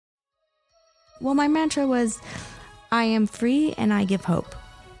Well, my mantra was, I am free and I give hope.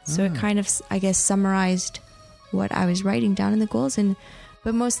 So it kind of, I guess, summarized what I was writing down in the goals.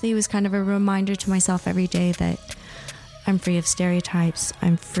 But mostly it was kind of a reminder to myself every day that I'm free of stereotypes.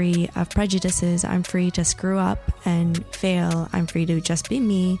 I'm free of prejudices. I'm free to screw up and fail. I'm free to just be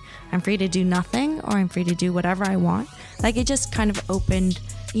me. I'm free to do nothing, or I'm free to do whatever I want. Like, it just kind of opened,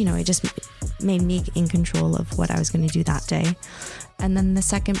 it just made me in control of what I was going to do that day. And then the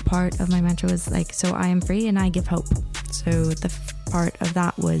second part of my mantra was like, so I am free and I give hope. So the part of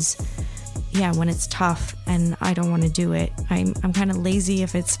that was, when it's tough and I don't want to do it, I'm kind of lazy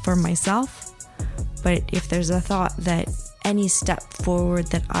if it's for myself. But if there's a thought that any step forward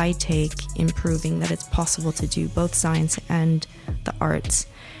that I take in proving that it's possible to do both science and the arts,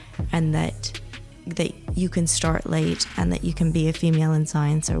 and that you can start late, and that you can be a female in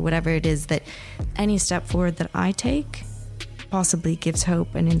science, or whatever it is, that any step forward that I take possibly gives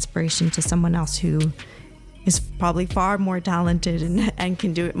hope and inspiration to someone else who is probably far more talented and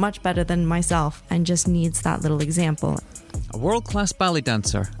can do it much better than myself, and just needs that little example. A world-class ballet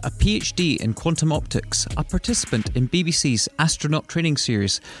dancer, a PhD in quantum optics, a participant in BBC's astronaut training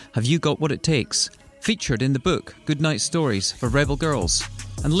series, Have You Got What It Takes? Featured in the book Goodnight Stories for Rebel Girls,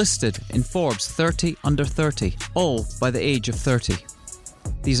 and listed in Forbes 30 Under 30, all by the age of 30.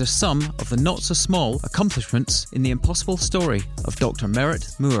 These are some of the not-so-small accomplishments in the impossible story of Dr.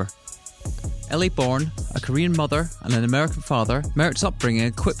 Merritt Moore. LA-born, a Korean mother and an American father, Merritt's upbringing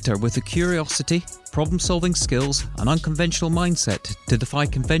equipped her with the curiosity, problem-solving skills and unconventional mindset to defy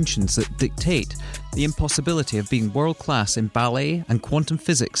conventions that dictate the impossibility of being world-class in ballet and quantum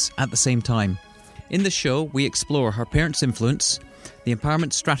physics at the same time. In the show, we explore her parents' influence, the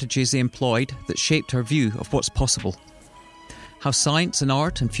empowerment strategies they employed that shaped her view of what's possible, how science and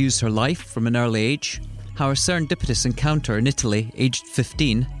art infused her life from an early age, how her serendipitous encounter in Italy, aged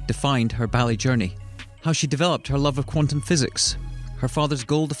 15, defined her ballet journey, how she developed her love of quantum physics, her father's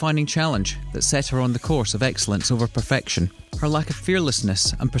goal-defining challenge that set her on the course of excellence over perfection, her lack of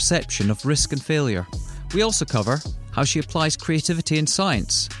fearlessness and perception of risk and failure. We also cover how she applies creativity in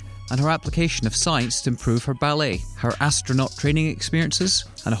science, and her application of science to improve her ballet, her astronaut training experiences,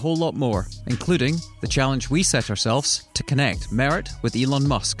 and a whole lot more, including the challenge we set ourselves to connect Merritt with Elon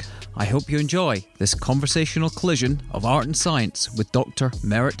Musk. I hope you enjoy this conversational collision of art and science with Dr.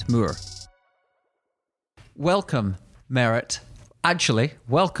 Merritt Moore. Welcome, Merritt. Actually,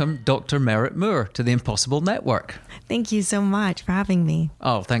 welcome Dr. Merritt Moore to the Impossible Network. Thank you so much for having me.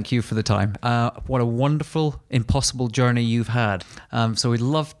 Oh, thank you for the time. What a wonderful, impossible journey you've had. So we'd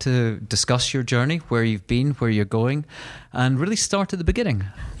love to discuss your journey, where you've been, where you're going, and really start at the beginning.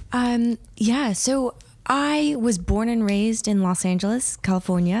 So I was born and raised in Los Angeles,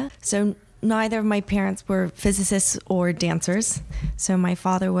 California. So neither of my parents were physicists or dancers. So my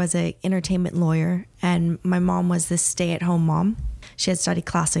father was an entertainment lawyer, and my mom was the stay-at-home mom. She had studied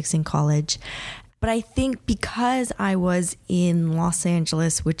classics in college. But I think because I was in Los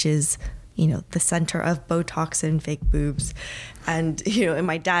Angeles, which is, the center of Botox and fake boobs, and, and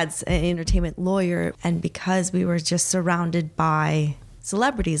my dad's an entertainment lawyer, and because we were just surrounded by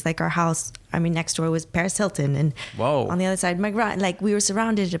celebrities, like our house, next door was Paris Hilton, and Whoa. On the other side, we were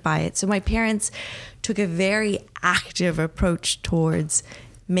surrounded by it. So my parents took a very active approach towards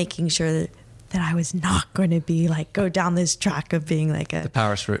making sure that I was not going to be go down this track of being the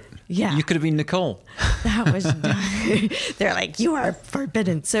Paris route. Yeah. You could have been Nicole. That was, they're like, you are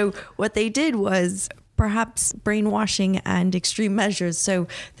forbidden. So what they did was perhaps brainwashing and extreme measures. So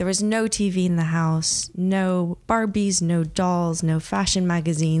there was no TV in the house, no Barbies, no dolls, no fashion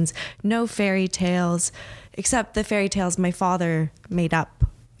magazines, no fairy tales, except the fairy tales my father made up.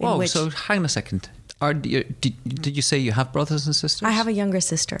 Whoa, so hang on a second. Did you say you have brothers and sisters? I have a younger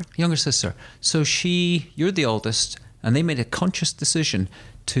sister. Younger sister. So you're the oldest, and they made a conscious decision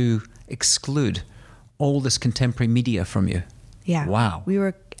to exclude all this contemporary media from you. Yeah. Wow. We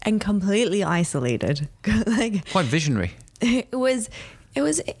were completely isolated. Quite visionary. It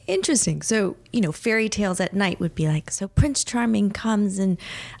was interesting. So, fairy tales at night would be so Prince Charming comes and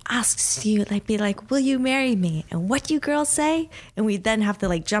asks you, be like, will you marry me? And what you girls say? And we'd then have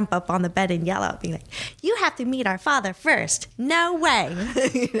to jump up on the bed and yell out, being like, you have to meet our father first. No way.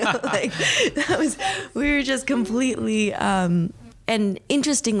 We were just completely, and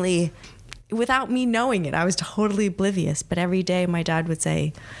interestingly, without me knowing it, I was totally oblivious. But every day my dad would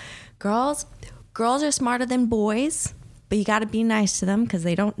say, girls are smarter than boys, but you got to be nice to them because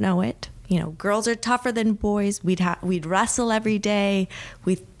they don't know it. Girls are tougher than boys. We'd wrestle every day.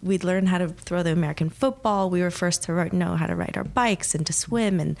 We'd learn how to throw the American football. We were first to know how to ride our bikes and to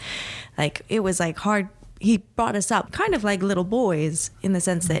swim. And it was hard. He brought us up kind of like little boys in the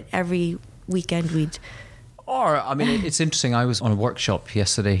sense that every weekend we'd... Or, I mean, it's interesting. I was on a workshop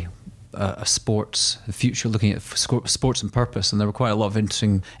yesterday, a sports, the future, looking at sports and purpose, and there were quite a lot of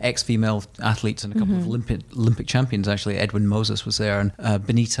interesting ex-female athletes and a couple of Olympic champions, actually. Edwin Moses was there, and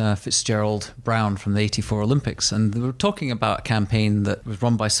Benita Fitzgerald Brown from the 84 Olympics. And they were talking about a campaign that was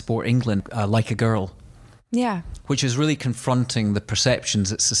run by Sport England, Like a Girl. Yeah. Which is really confronting the perceptions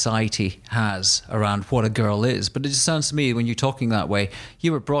that society has around what a girl is. But it just sounds to me, when you're talking that way,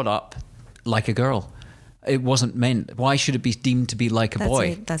 you were brought up like a girl. It wasn't meant. Why should it be deemed to be like a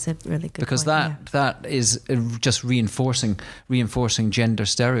boy? That's a really good because point. that is just reinforcing gender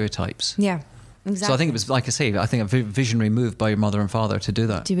stereotypes. Yeah, exactly. So I think it was, like I say, a visionary move by your mother and father to do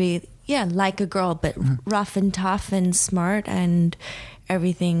that. To be, like a girl, but rough and tough and smart and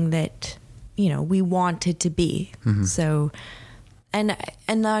everything that, we wanted to be. So, and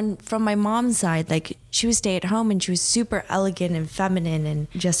then from my mom's side, like, she was stay at home and she was super elegant and feminine and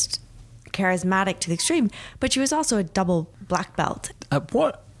just charismatic to the extreme, but she was also a double black belt. At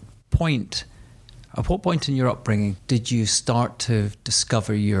what point in your upbringing did you start to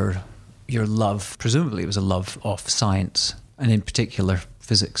discover your love? Presumably it was a love of science, and in particular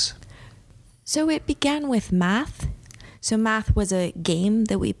physics. So it began with math. So math was a game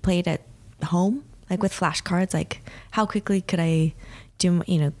that we played at home, like with flashcards, like how quickly could I do,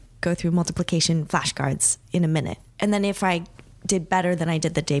 go through multiplication flashcards in a minute. And then if I did better than I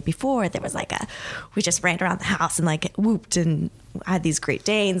did the day before, there was we just ran around the house and whooped and had these Great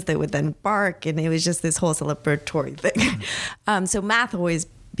Danes that would then bark, and it was just this whole celebratory thing. So math always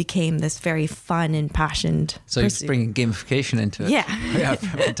became this very fun and passionate So pursuit. You're bringing gamification into it. Yeah.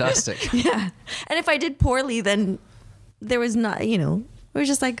 Fantastic. Yeah. And if I did poorly, then there was not, it was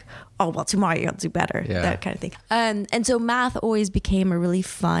just tomorrow you'll do better, that kind of thing. And so math always became a really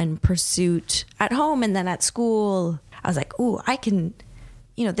fun pursuit at home, and then at school I was like, ooh, I can,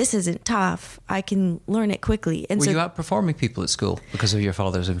 this isn't tough. I can learn it quickly. And were you outperforming people at school because of your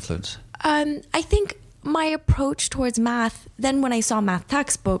father's influence? I think my approach towards math, then when I saw math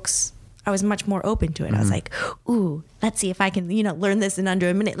textbooks, I was much more open to it. I was like, ooh, let's see if I can, learn this in under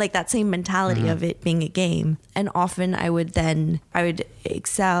a minute. Like that same mentality of it being a game. And often I would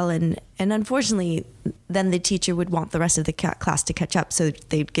excel. And unfortunately, then the teacher would want the rest of the class to catch up. So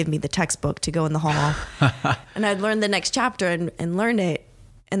they'd give me the textbook to go in the hall. And I'd learn the next chapter and learn it.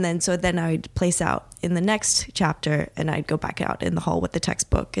 And then I would place out in the next chapter and I'd go back out in the hall with the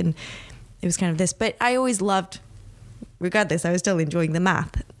textbook. And it was kind of this. But I always loved, regardless, I was still enjoying the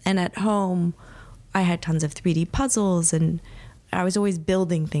math. And at home, I had tons of 3D puzzles and I was always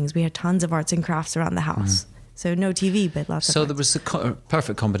building things. We had tons of arts and crafts around the house. So no TV, but lots of So there was a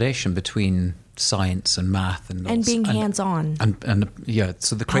perfect combination between science and math and being hands-on.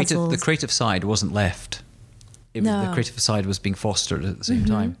 So the creative side wasn't left. The creative side was being fostered at the same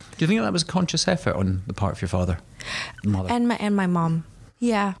time. Do you think that was a conscious effort on the part of your father and mother? And my mom.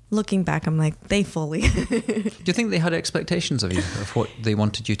 Yeah, looking back, I'm like, they fully. Do you think they had expectations of you, of what they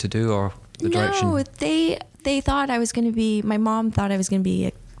wanted you to do or the direction? No, they thought I was going to be, my mom thought I was going to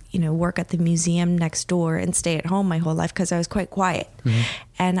be, work at the museum next door and stay at home my whole life because I was quite quiet.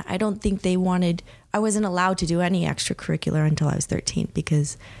 And I don't think I wasn't allowed to do any extracurricular until I was 13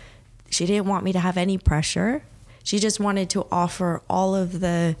 because she didn't want me to have any pressure. She just wanted to offer all of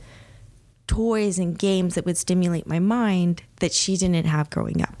the toys and games that would stimulate my mind that she didn't have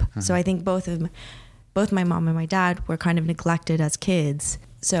growing up. So I think both my mom and my dad were kind of neglected as kids.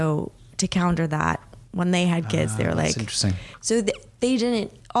 So to counter that, when they had kids, they were like, interesting. So they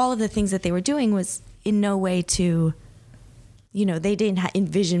didn't, all of the things that they were doing was in no way to, they didn't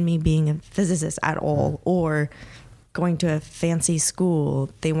envision me being a physicist at all or going to a fancy school.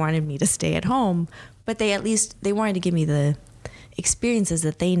 They wanted me to stay at home, but they wanted to give me the experiences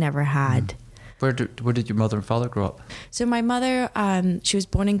that they never had. Where did your mother and father grow up? So my mother, she was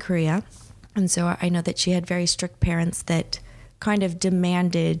born in Korea. And so I know that she had very strict parents that kind of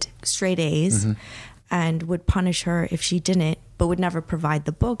demanded straight A's and would punish her if she didn't, but would never provide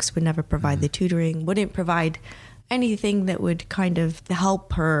the books, would never provide the tutoring, wouldn't provide anything that would kind of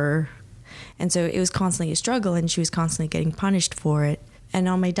help her. And so it was constantly a struggle and she was constantly getting punished for it. And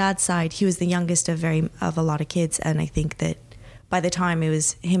on my dad's side, he was the youngest of a lot of kids. And I think that by the time it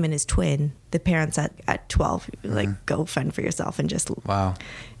was him and his twin, the parents at 12, like, go fend for yourself and just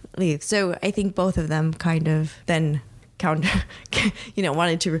leave. So I think both of them kind of then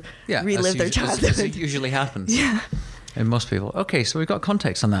wanted to relive their childhood. As it usually happens. Yeah. In most people. Okay, so we've got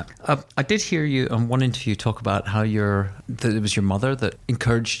context on that. I did hear you on one interview talk about how that it was your mother that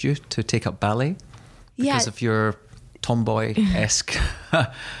encouraged you to take up ballet because of your tomboy-esque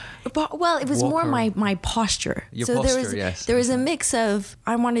But, well, it was more my posture. Your so posture, yes. There was a mix of,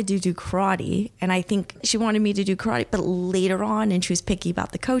 I wanted to do karate, and I think she wanted me to do karate, but later on, and she was picky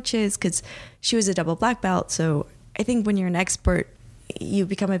about the coaches because she was a double black belt. So I think when you're an expert, you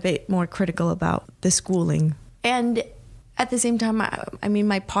become a bit more critical about the schooling. And at the same time, I mean,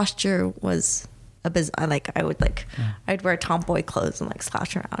 my posture was I'd wear tomboy clothes and like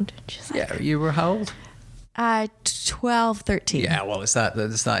slouch around. Just like, Yeah, you were how old? 12, 13. Yeah, well, it's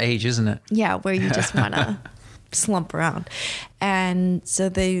that age, isn't it? Yeah, where you just want to slump around. And so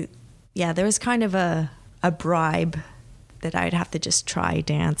there was kind of a bribe that I'd have to just try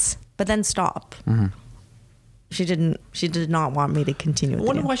dance, but then stop. Mm-hmm. She did not want me to continue with I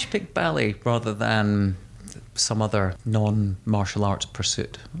wonder why she picked ballet rather than some other non-martial arts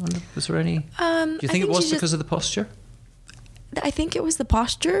pursuit. Was there any? Do you think it was because of the posture? I think it was the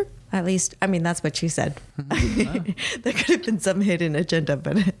posture. At least, I mean, that's what she said. There could have been some hidden agenda,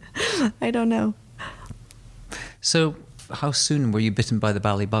 but I don't know. So, how soon were you bitten by the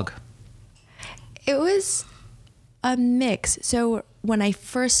ballet bug? It was a mix. So, when I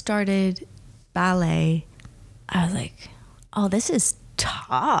first started ballet, I was like, oh, this is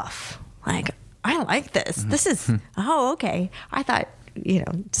tough. Like, I like this. This is, okay. I thought,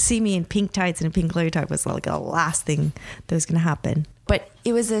 to see me in pink tights and a pink leotard was like the last thing that was going to happen. But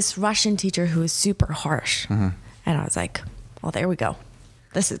it was this Russian teacher who was super harsh. Mm-hmm. And I was like, well, there we go.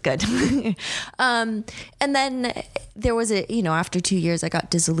 This is good. And then there was after 2 years, I got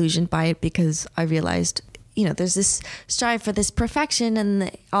disillusioned by it because I realized, there's this strive for this perfection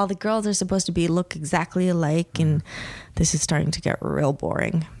and all the girls are supposed to look exactly alike. And this is starting to get real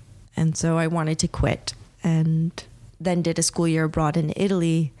boring. And so I wanted to quit and then did a school year abroad in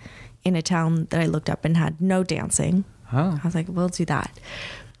Italy in a town that I looked up and had no dancing. Oh. I was like, we'll do that.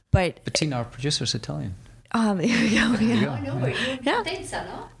 But Bettina, our producer's Italian. Oh, there we go. Yeah. No, Potenza,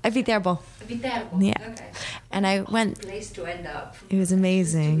 no? A Viterbo. Yeah. Okay. And I went. Place to end up. It was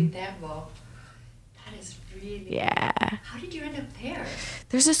amazing. Viterbo. That is really. Yeah. How did you end up there?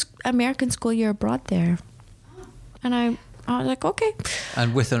 There's this American school year abroad there, and I was like, okay.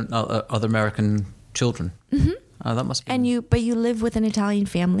 And with other American children. Mm-hmm. Oh, that must be. And you live with an Italian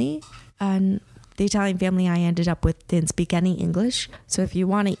family, and the Italian family I ended up with didn't speak any English. So if you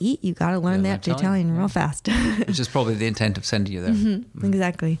want to eat, you got to learn that Italian real fast. Which is probably the intent of sending you there. Mm-hmm.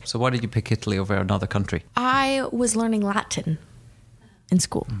 Exactly. So why did you pick Italy over another country? I was learning Latin in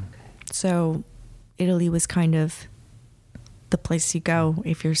school. So Italy was kind of the place you go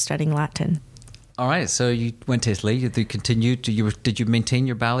if you're studying Latin. All right, so you went to Italy. You continued. Did you maintain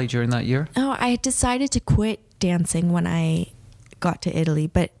your ballet during that year? Oh, I had decided to quit dancing when I got to Italy,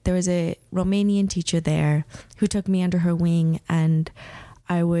 but there was a Romanian teacher there who took me under her wing, and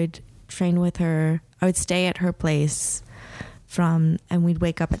I would train with her. I would stay at her place and we'd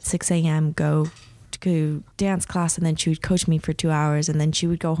wake up at 6 a.m., go to dance class, and then she would coach me for 2 hours, and then she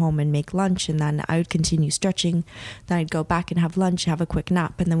would go home and make lunch, and then I would continue stretching. Then I'd go back and have lunch, have a quick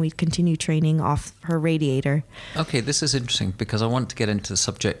nap, and then we'd continue training off her radiator. Okay, this is interesting because I want to get into the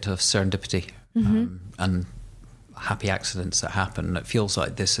subject of serendipity and happy accidents that happen. It feels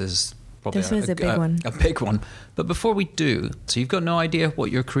like this is probably a big one. A big one. But before we do, so you've got no idea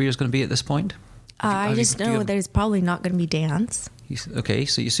what your career is going to be at this point? I just know that it's probably not going to be dance. Okay,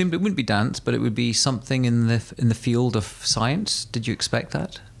 so you assumed it wouldn't be dance, but it would be something in the field of science. Did you expect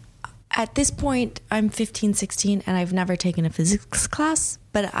that? At this point, I'm 15, 16, and I've never taken a physics class,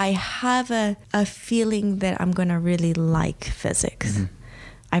 but I have a feeling that I'm going to really like physics. Mm-hmm.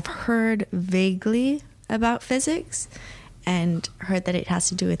 I've heard vaguely about physics and heard that it has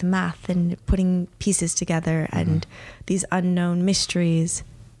to do with math and putting pieces together and these unknown mysteries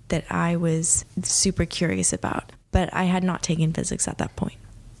that I was super curious about. But I had not taken physics at that point.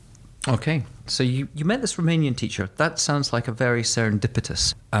 Okay, so you met this Romanian teacher. That sounds like a very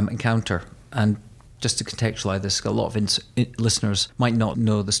serendipitous encounter. And just to contextualize this, a lot of listeners might not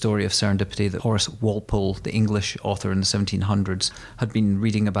know the story of serendipity, that Horace Walpole, the English author in the 1700s, had been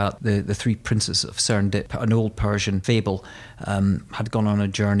reading about the three princes of Serendip, an old Persian fable, had gone on a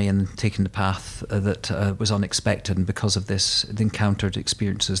journey and taken the path that was unexpected, and because of this, they encountered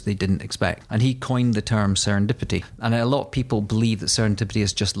experiences they didn't expect. And he coined the term serendipity. And a lot of people believe that serendipity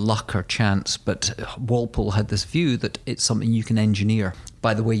is just luck or chance, but Walpole had this view that it's something you can engineer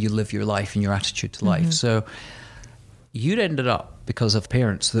by the way you live your life and your attitude to life. So you'd ended up, because of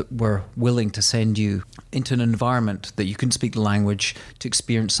parents that were willing to send you into an environment that you couldn't speak the language, to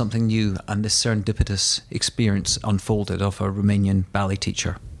experience something new, and this serendipitous experience unfolded of a Romanian ballet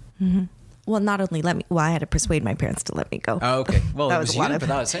teacher. Mm-hmm. well, not only let me, well, I had to persuade my parents to let me go. Oh, okay. Well, That it was was a lot you, of- but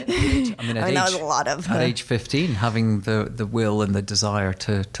that's it. I mean, that was a lot of. at age 15, having the will and the desire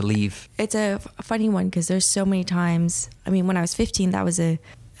to leave. It's a funny one because there's so many times. I mean, when I was 15, that was a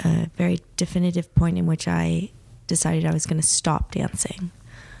very definitive point in which I decided I was going to stop dancing.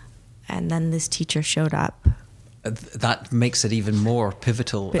 And then this teacher showed up. That makes it even more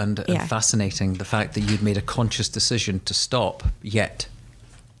pivotal But, and yeah. fascinating, the fact that you'd made a conscious decision to stop, yet.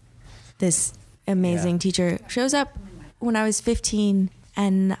 This amazing Yeah. teacher shows up when I was 15,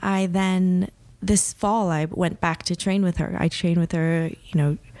 and I then, this fall, I went back to train with her. I trained with her,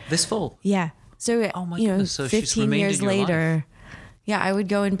 This fall? yeah. So, Oh my goodness, so she's 15 remained years in your later, yeah, I would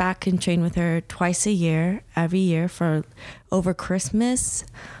go back and train with her twice a year, every year for over Christmas,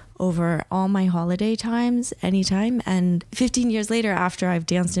 over all my holiday times, anytime. And 15 years later, after I've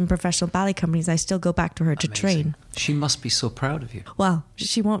danced in professional ballet companies, I still go back to her to Amazing. train. She must be so proud of you. Well,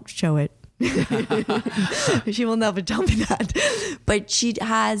 she won't show it. She will never tell me that. But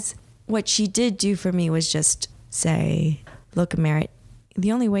what she did do for me was just say, look, Merritt,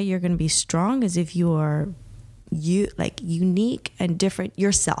 the only way you're going to be strong is if you are unique and different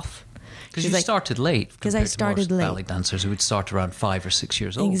yourself. Because you started late. Because I started to most late. ballet dancers who would start around 5 or 6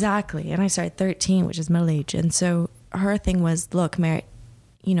 years old. Exactly. And I started 13, which is middle age. And so her thing was, look, Merritt,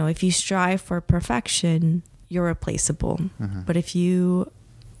 if you strive for perfection, you're replaceable. Mm-hmm. But if you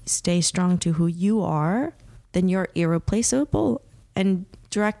stay strong to who you are, then you're irreplaceable. And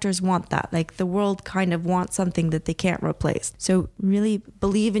directors want that. Like, the world kind of wants something that they can't replace. So really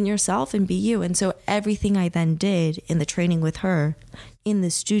believe in yourself and be you. And so everything I then did in the training with her in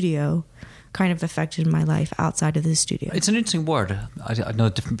the studio kind of affected my life outside of the studio. It's an interesting word. I know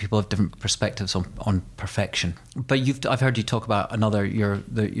different people have different perspectives on perfection. But I've heard you talk about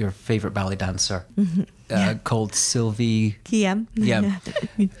your favorite ballet dancer called Sylvie Kiem. Yeah,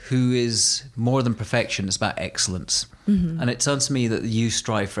 who is more than perfection. It's about excellence. And it sounds to me that you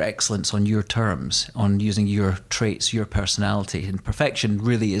strive for excellence on your terms, on using your traits, your personality. And perfection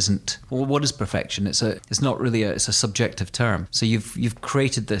really isn't. Well, what is perfection? It's a subjective term. So you've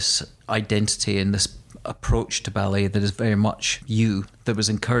created this identity and this approach to ballet that is very much you, that was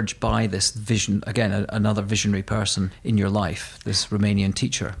encouraged by this vision, again, another visionary person in your life, this Romanian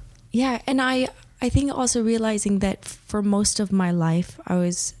teacher. Yeah, and I think also realizing that for most of my life, I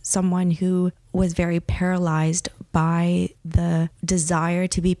was someone who was very paralyzed by the desire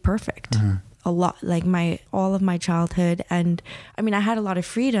to be perfect. A lot, like all of my childhood. And I mean, I had a lot of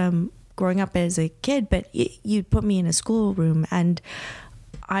freedom growing up as a kid, but you'd put me in a schoolroom and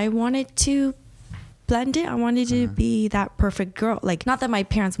I wanted to blend it. I wanted to be that perfect girl. Like, not that my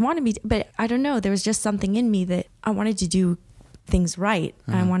parents wanted me to, but I don't know. There was just something in me that I wanted to do things right.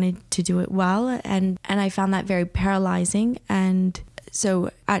 I wanted to do it well. And I found that very paralyzing. And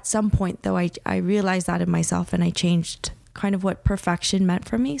so at some point, though, I realized that in myself and I changed kind of what perfection meant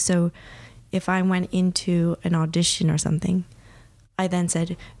for me. So if I went into an audition or something, I then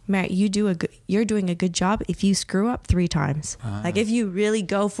said, Merritt, you're doing a good job if you screw up 3 times. Like, if you really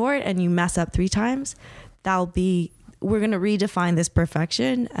go for it and you mess up 3 times, we're going to redefine this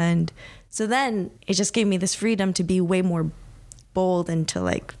perfection. And so then it just gave me this freedom to be way more bold and to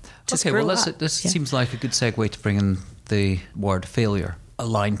screw up. This seems like a good segue to bring in the word failure,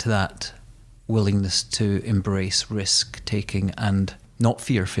 aligned to that willingness to embrace risk taking and not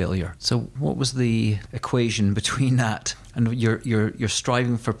fear failure. So what was the equation between that and you're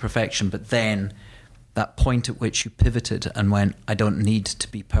striving for perfection, but then that point at which you pivoted and went, I don't need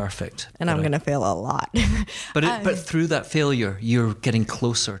to be perfect, and I'm going to fail a lot. but through that failure, you're getting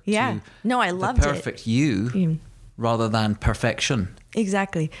closer to I loved the perfect you rather than perfection.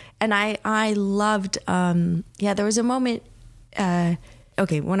 Exactly. And I loved, there was a moment, when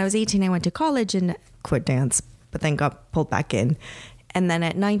I was 18, I went to college and quit dance, but then got pulled back in. And then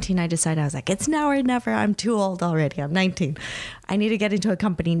at 19, I decided, I was like, it's now or never. I'm too old already. I'm 19. I need to get into a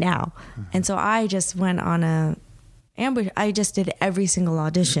company now. And so I just went on a ambush. I just did every single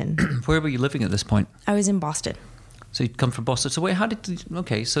audition. Where were you living at this point? I was in Boston. So you'd come from Boston. So wait,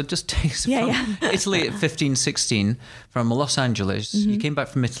 so just take us from Italy at 15, 16, from Los Angeles. You came back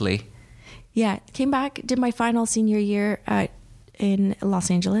from Italy. Yeah, came back, did my final senior year in Los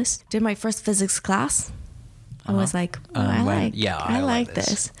Angeles. Did my first physics class. I was like, I like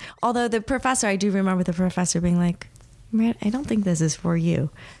this. Although the professor, I do remember the professor being like, man, I don't think this is for you.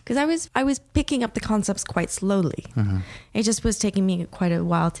 Because I was picking up the concepts quite slowly. It just was taking me quite a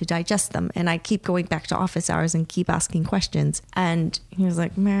while to digest them. And I keep going back to office hours and keep asking questions. And he was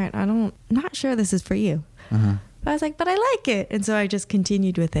like, Merritt, not sure this is for you. But I was like, but I like it. And so I just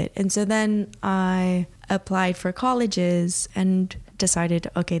continued with it. And so then I applied for colleges and decided,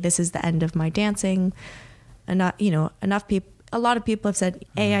 okay, this is the end of my dancing. Enough, enough people, a lot of people have said,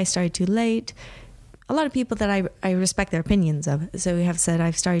 I started too late. A lot of people that I respect their opinions of. So we have said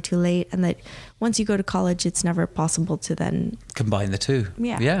I've started too late, and that once you go to college, it's never possible to then combine the two.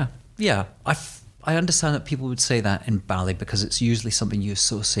 Yeah. I understand that people would say that in ballet because it's usually something you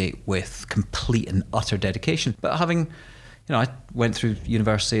associate with complete and utter dedication. But having, I went through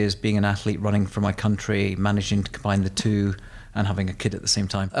university as being an athlete, running for my country, managing to combine the two, and having a kid at the same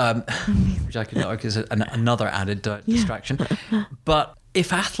time, which I could argue is another added distraction. But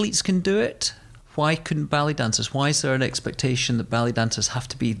if athletes can do it, why couldn't ballet dancers? Why is there an expectation that ballet dancers have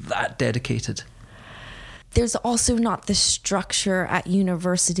to be that dedicated? There's also not the structure at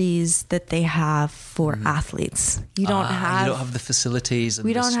universities that they have for athleets. You don't have the facilities. And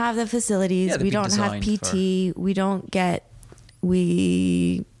we don't have the facilities. We don't have PT.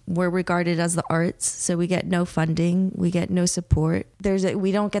 We're regarded as the arts, so we get no funding. We get no support.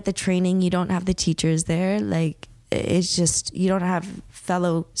 We don't get the training. You don't have the teachers there. Like, it's just, you don't have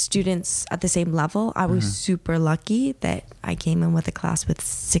fellow students at the same level. I was super lucky that I came in with a class with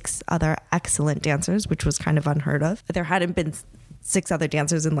 6 other excellent dancers, which was kind of unheard of. There hadn't been 6 other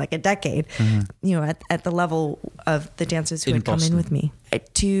dancers in like a decade, at the level of the dancers who had come in with me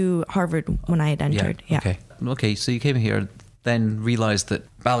to Harvard when I had entered. Yeah. Okay. So you came here, then realized that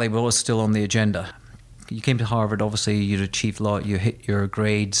ballet was still on the agenda. You came to Harvard, obviously you'd achieved a lot, you hit your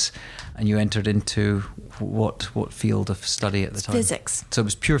grades, and you entered into what field of study at the time? Physics. So it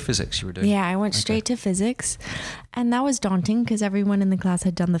was pure physics you were doing? Yeah, I went straight to physics, and that was daunting because everyone in the class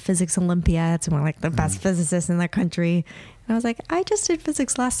had done the physics Olympiads and were like the best physicists in their country. And I was like, I just did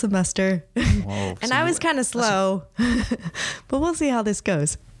physics last semester. Whoa, and I was kind of slow, but we'll see how this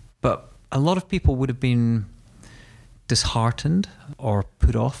goes. But a lot of people would have been disheartened or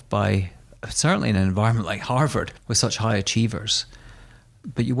put off by, certainly in an environment like Harvard with such high achievers,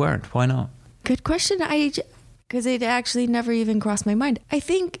 but you weren't. Why not? Good question. Because it actually never even crossed my mind. I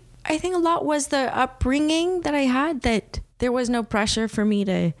think a lot was the upbringing that I had, that there was no pressure for me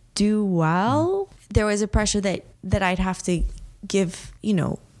to do well. There was a pressure that I'd have to give,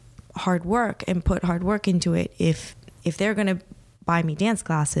 hard work and put hard work into it. If they're going to buy me dance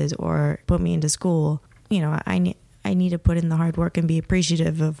classes or put me into school, I need to put in the hard work and be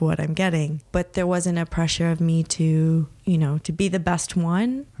appreciative of what I'm getting. But there wasn't a pressure of me to be the best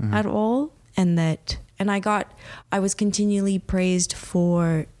one at all. And I was continually praised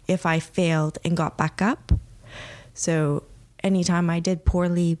for if I failed and got back up. So anytime I did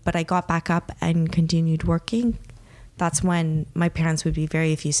poorly, but I got back up and continued working, that's when my parents would be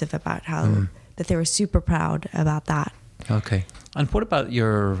very effusive about how that they were super proud about that. Okay. And what about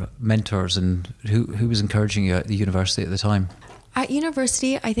your mentors and who was encouraging you at the university at the time? At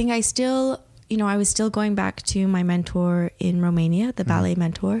university, I think I was still going back to my mentor in Romania, the ballet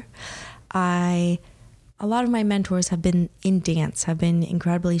mentor. A lot of my mentors have been in dance, have been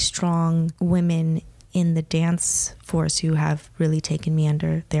incredibly strong women in the dance force who have really taken me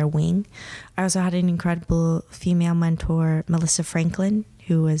under their wing. I also had an incredible female mentor, Melissa Franklin,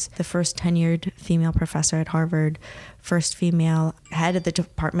 who was the first tenured female professor at Harvard, first female head of the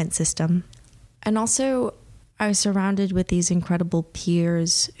department system. And also, I was surrounded with these incredible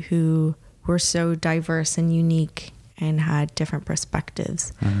peers who were so diverse and unique and had different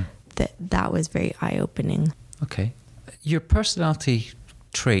perspectives. That was very eye-opening. Okay. Your personality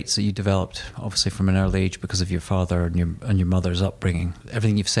traits that you developed, obviously from an early age because of your father and your mother's upbringing,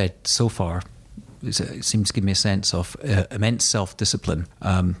 everything you've said so far, it seems to give me a sense of immense self-discipline,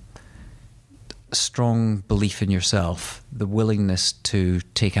 strong belief in yourself, the willingness to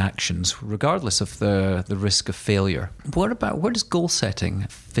take actions regardless of the risk of failure. Where does goal setting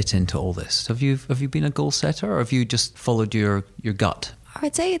fit into all this? Have you been a goal setter, or have you just followed your gut? I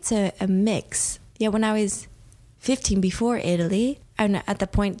would say it's a mix. Yeah, when I was 15 before Italy, and at the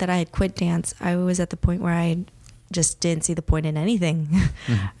point that I had quit dance, I was at the point where I just didn't see the point in anything.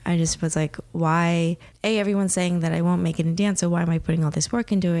 I just was like, why? A, everyone's saying that I won't make it in dance, so why am I putting all this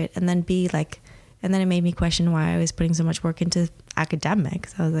work into it? And then B, and then it made me question why I was putting so much work into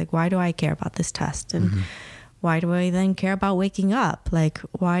academics. I was like, why do I care about this test? And why do I then care about waking up? Like,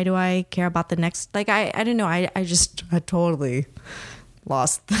 why do I care about the next? Like, I don't know. I totally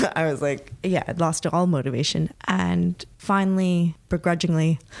lost. I was like, I lost all motivation. And finally,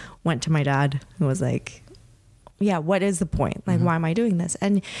 begrudgingly, went to my dad, who was like, what is the point? Like, why am I doing this?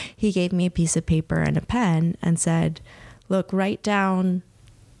 And he gave me a piece of paper and a pen and said, look, write down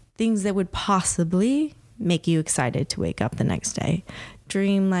things that would possibly make you excited to wake up the next day.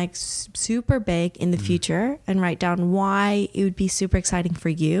 Dream like super big in the future and write down why it would be super exciting for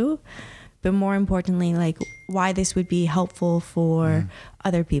you. But more importantly, like, why this would be helpful for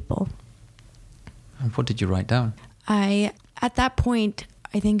other people. And what did you write down? At that point,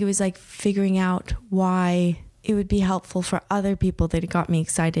 I think it was like figuring out why it would be helpful for other people that it got me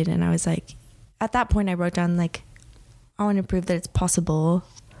excited. And I was like, at that point I wrote down like, I want to prove that it's possible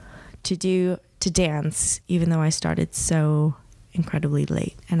to dance, even though I started so incredibly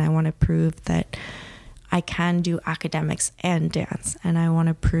late. And I want to prove that I can do academics and dance. And I want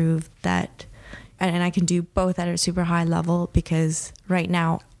to prove that, and I can do both at a super high level, because right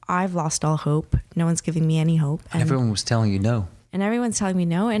now I've lost all hope. No one's giving me any hope. And everyone was telling you no. And everyone's telling me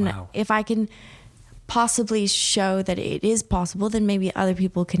no. And if I can possibly show that it is possible, then maybe other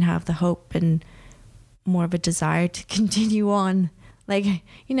people can have the hope and more of a desire to continue on. Like,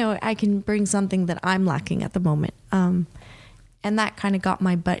 you know, I can bring something that I'm lacking at the moment. And that kind of got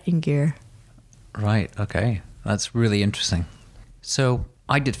my butt in gear. Right. Okay. That's really interesting. So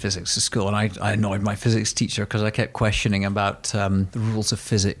I did physics at school, and I annoyed my physics teacher because I kept questioning about the rules of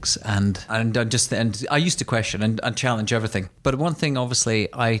physics, and I used to question and challenge everything. But one thing, obviously,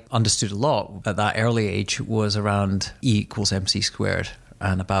 I understood a lot at that early age was around E equals mc squared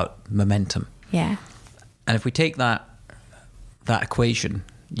and about momentum. Yeah. And if we take that equation,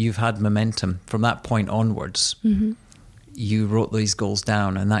 you've had momentum from that point onwards. Mm-hmm. You wrote these goals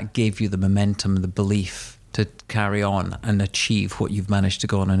down, and that gave you the momentum, the belief to carry on and achieve what you've managed to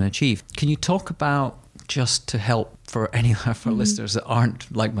go on and achieve. Can you talk about, just to help for any of our listeners that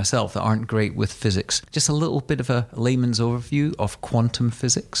aren't like myself, that aren't great with physics, just a little bit of a layman's overview of quantum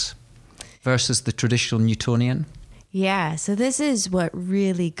physics versus the traditional Newtonian? Yeah, so this is what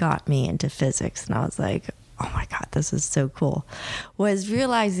really got me into physics. And I was like, oh my God, this is so cool. Was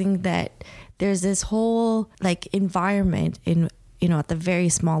realizing that there's this whole like environment in, you know, at the very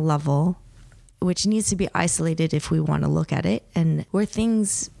small level, which needs to be isolated if we want to look at it, and where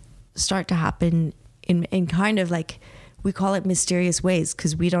things start to happen in kind of like, we call it mysterious ways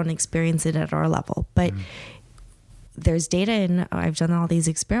because we don't experience it at our level. But there's data, and I've done all these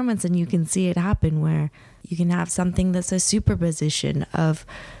experiments, and you can see it happen where you can have something that's a superposition of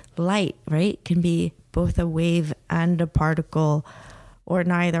light, right? It can be both a wave and a particle, or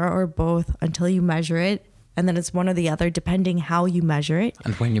neither, or both, until you measure it. And then it's one or the other, depending how you measure it.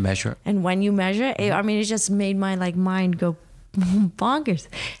 And when you measure it. I mean, it just made my like mind go bonkers.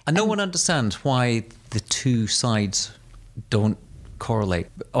 And no one understands why the two sides don't correlate,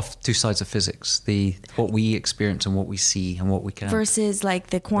 of two sides of physics, what we experience and what we see and what we can. Versus like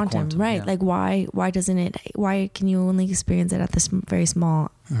the quantum, right? Yeah. Like why can you only experience it at this very small,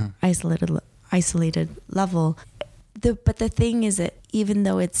 isolated level? But the thing is that even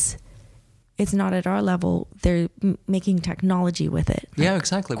though it's not at our level, they're making technology with it. Yeah,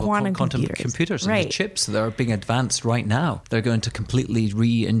 exactly. Quantum computers right. And the chips that are being advanced right now, they're going to completely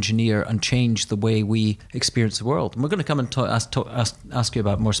re-engineer and change the way we experience the world. And we're going to come and ask you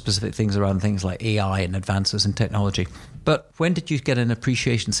about more specific things around things like AI and advances in technology. But when did you get an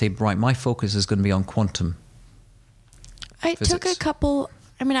appreciation, say, right, my focus is going to be on quantum physics? Took a couple...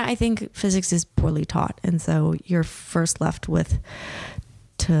 I mean, I think physics is poorly taught. And so you're first left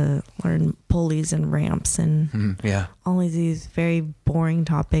to learn pulleys and ramps and all of these very boring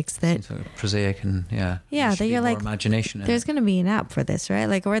topics that so prosaic and that you're like, imagination. There's going to be an app for this, right?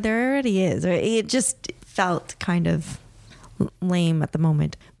 Like, or there already is. Or it just felt kind of lame at the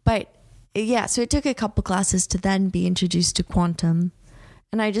moment. But yeah, so it took a couple classes to then be introduced to quantum,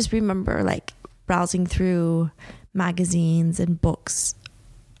 and I just remember like browsing through magazines and books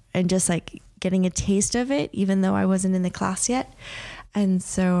and just like getting a taste of it, even though I wasn't in the class yet. And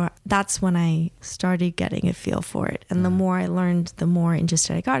so that's when I started getting a feel for it. And the more I learned, the more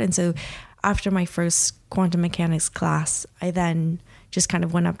interested I got. And so after my first quantum mechanics class, I then just kind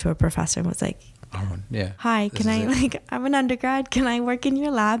of went up to a professor and was like, hi, I'm an undergrad. Can I work in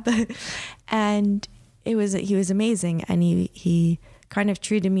your lab? And he was amazing. And he kind of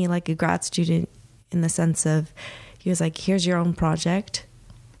treated me like a grad student in the sense of, he was like, here's your own project.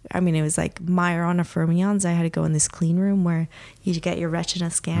 I mean, it was like Majorana fermions. I had to go in this clean room where you get your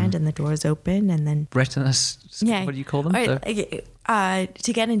retina scanned and the doors open, and then retina. Yeah. What do you call them?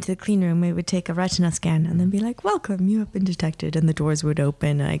 To get into the clean room, we would take a retina scan and then be like, "Welcome, you have been detected," and the doors would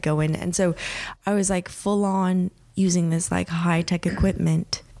open, and I go in, and so I was like full on using this like high tech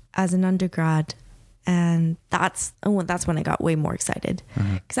equipment as an undergrad. And that's when I got way more excited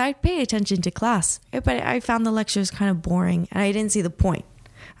because I paid attention to class, but I found the lectures kind of boring and I didn't see the point.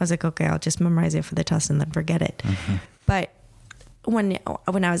 I was like, okay, I'll just memorize it for the test and then forget it. But when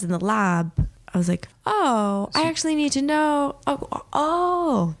I was in the lab, I was like, I actually need to know.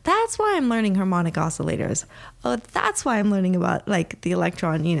 Oh, that's why I'm learning harmonic oscillators. Oh, that's why I'm learning about like the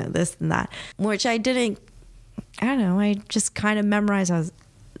electron, this and that, which I didn't I don't know, I just kind of memorized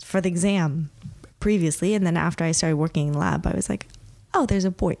for the exam previously. And then after I started working in the lab, I was like, oh, there's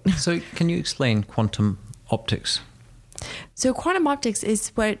a point. So can you explain quantum optics? So quantum optics is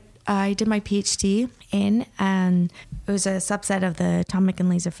what I did my PhD in, and it was a subset of the Atomic and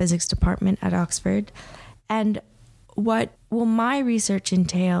Laser Physics department at Oxford. And my research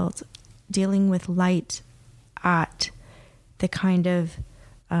entailed dealing with light at the kind of,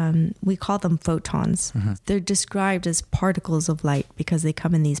 we call them photons. Mm-hmm. They're described as particles of light because they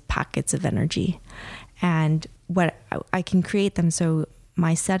come in these packets of energy. And what I can create them. So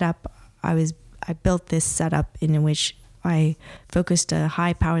my setup, I built this setup in which I focused a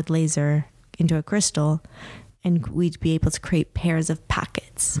high-powered laser into a crystal, and we'd be able to create pairs of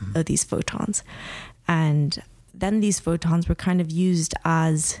packets mm-hmm. of these photons. And then these photons were kind of used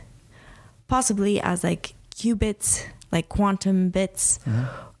possibly as like qubits, like quantum bits.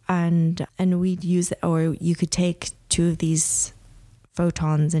 Mm-hmm. And we'd use, or you could take two of these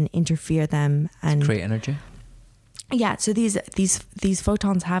photons and interfere them and create energy. Yeah, so these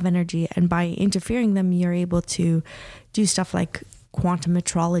photons have energy, and by interfering them, you're able to do stuff like quantum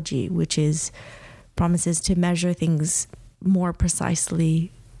metrology, which promises to measure things more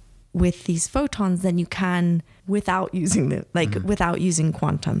precisely with these photons than you can without using them, mm-hmm. without using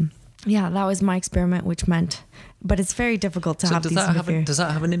quantum. Yeah, that was my experiment, which meant, but it's very difficult to have these interfere. Does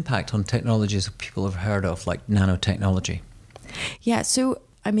that have an impact on technologies that people have heard of, like nanotechnology? Yeah, so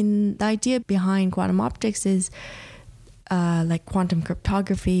I mean, the idea behind quantum optics is like quantum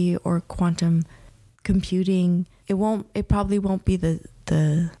cryptography or quantum computing. It probably won't be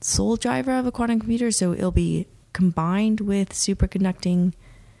the sole driver of a quantum computer, so it'll be combined with superconducting.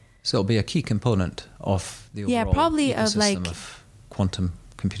 So it'll be a key component of the overall ecosystem of quantum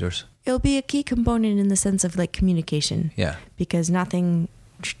computers. It'll be a key component in the sense of like communication. Yeah. Because nothing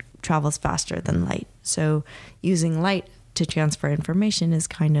travels faster than light. So using light to transfer information is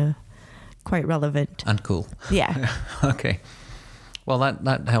kind of quite relevant. And cool. Yeah. Okay. Well,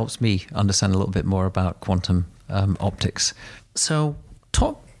 that helps me understand a little bit more about quantum optics. So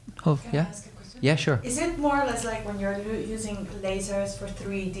talk... Oh, Can yeah? I ask a question? Yeah, sure. Is it more or less like when you're using lasers for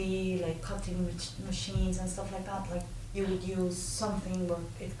 3D, like cutting machines and stuff like that, like you would use something where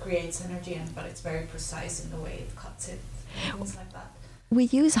it creates energy, but it's very precise in the way it cuts it, and things like that? We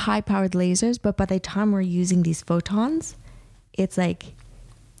use high-powered lasers, but by the time we're using these photons, it's like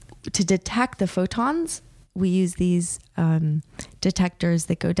to detect the photons, we use these detectors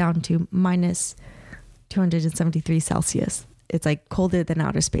that go down to minus 273 Celsius. It's like colder than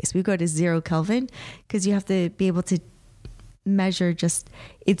outer space. We go to 0 Kelvin because you have to be able to measure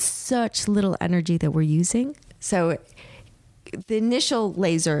it's such little energy that we're using. So the initial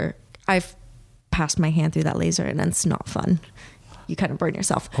laser, I've passed my hand through that laser and it's not fun. You kind of burn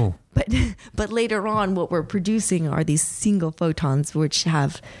yourself. Oh. But later on, what we're producing are these single photons, which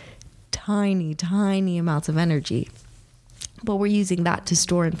have tiny, tiny amounts of energy. But we're using that to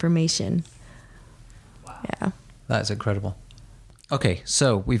store information. Wow. Yeah. That's incredible. Okay,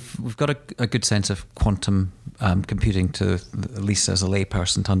 so we've got a good sense of quantum computing, to at least as a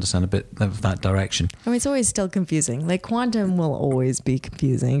layperson, to understand a bit of that direction. I mean, it's always still confusing. Like quantum will always be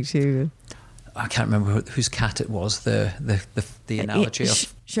confusing too. I can't remember whose cat it was. The analogy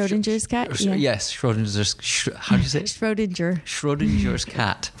of Schrodinger's cat. Yeah. Yes, Schrodinger's. How do you say it? Schrodinger's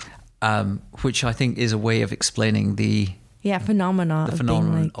cat, which I think is a way of explaining the phenomenon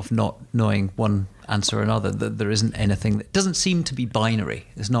of not knowing one answer or another. That there isn't anything that doesn't seem to be binary.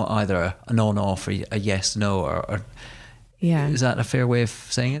 It's not either an on/off or a yes/no or yeah. Is that a fair way of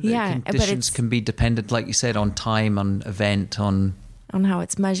saying it? Yeah, conditions can be dependent, like you said, on time, on event, on how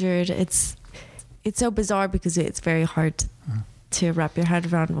it's measured. It's so bizarre because it's very hard to wrap your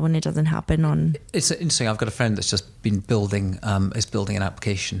head around when it doesn't happen. It's interesting. I've got a friend that's just been building an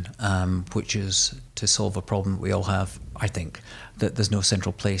application, which is to solve a problem we all have. I think that there's no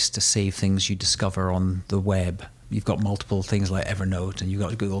central place to save things you discover on the web. You've got multiple things like Evernote and you've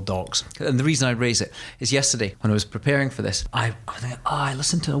got Google Docs. And the reason I raise it is yesterday when I was preparing for this, I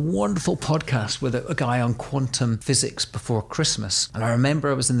listened to a wonderful podcast with a guy on quantum physics before Christmas. And I remember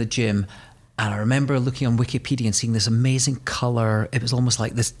I was in the gym and I remember looking on Wikipedia and seeing this amazing colour. It was almost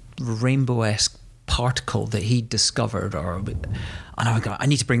like this rainbow-esque particle that he discovered. And I go, I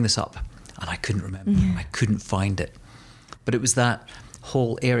need to bring this up. And I couldn't remember. Yeah. I couldn't find it. But it was that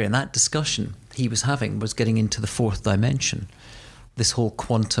whole area, and that discussion he was having was getting into the fourth dimension. This whole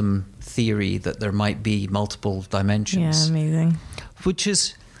quantum theory that there might be multiple dimensions. Yeah, amazing. Which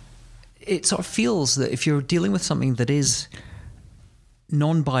is, it sort of feels that if you're dealing with something that is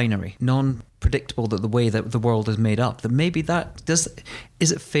non-binary, predictable, that the way that the world is made up, that maybe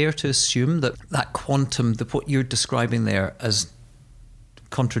is it fair to assume that quantum, what you're describing there as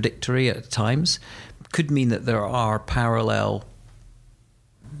contradictory at times, could mean that there are parallel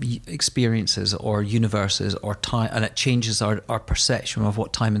experiences or universes or time, and it changes our perception of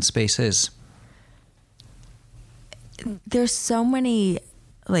what time and space is? There's so many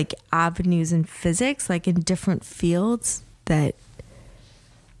like avenues in physics, like in different fields, that,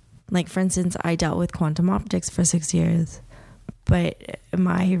 like, for instance, I dealt with quantum optics for 6 years, but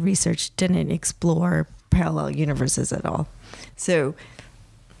my research didn't explore parallel universes at all. So,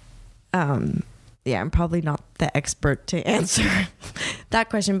 yeah, I'm probably not the expert to answer that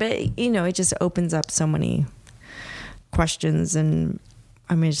question, but it just opens up so many questions, and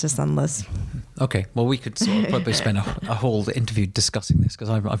I mean, it's just endless. Okay, well, we could sort of probably spend a whole interview discussing this, because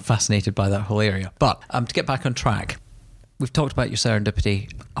I'm fascinated by that whole area. But to get back on track, we've talked about your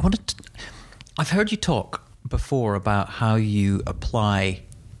serendipity. I've heard you talk before about how you apply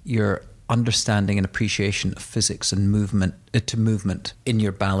your understanding and appreciation of physics and movement in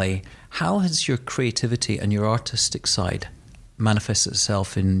your ballet. How has your creativity and your artistic side manifested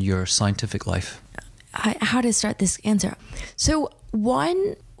itself in your scientific life? How to start this answer? So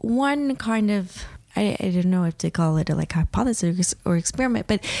one kind of, I don't know if to call it like hypothesis or experiment,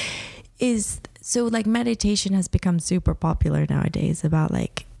 but like meditation has become super popular nowadays, about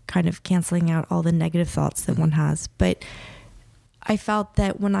like kind of canceling out all the negative thoughts that one has. But I felt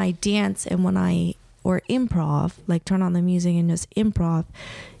that when I dance and or improv, like turn on the music and just improv,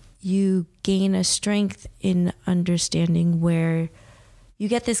 you gain a strength in understanding where you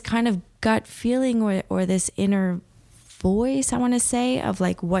get this kind of gut feeling or this inner voice, I want to say, of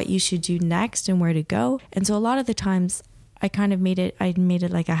like what you should do next and where to go. And so a lot of the times I made it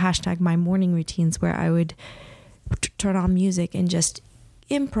like a hashtag my morning routines, where I would turn on music and just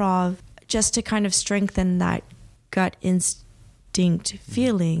improv, just to kind of strengthen that gut instinct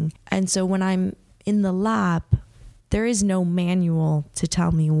feeling. And so when I'm in the lab, there is no manual to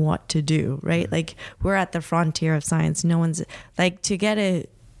tell me what to do, right? Like, we're at the frontier of science. No one's like, to get a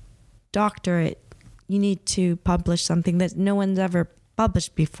doctorate, you need to publish something that no one's ever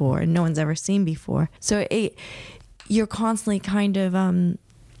published before and no one's ever seen before. So you're constantly kind of,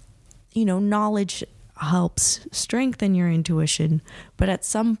 knowledge helps strengthen your intuition. But at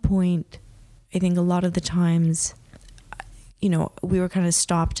some point, I think a lot of the times, we were kind of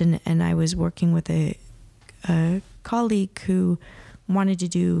stopped, and I was working with a colleague who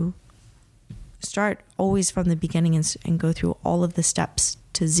wanted to start always from the beginning and go through all of the steps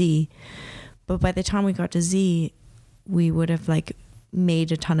to Z. But by the time we got to Z, we would have like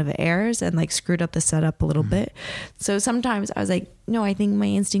made a ton of errors and like screwed up the setup a little bit. So sometimes I was like, no, I think my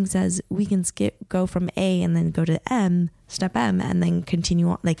instinct says we can go from A and then go to step M, and then continue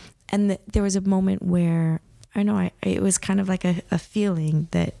on. Like, and there was a moment where it was kind of like a feeling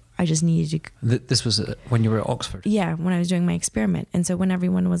that I just needed to. This was when you were at Oxford? Yeah, when I was doing my experiment. And so when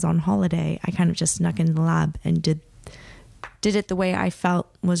everyone was on holiday, I kind of just snuck into the lab and did it the way I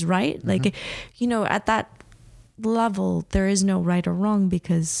felt was right. Like, at that level, there is no right or wrong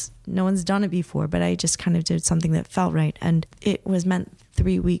because no one's done it before, but I just kind of did something that felt right. And it was meant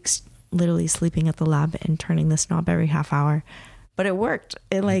 3 weeks literally sleeping at the lab and turning this knob every half hour. But it worked.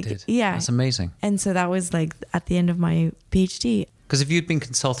 It did. Yeah. That's amazing. And so that was like at the end of my PhD. Because if you'd been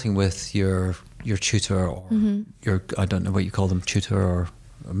consulting with your tutor or your, I don't know what you call them, tutor or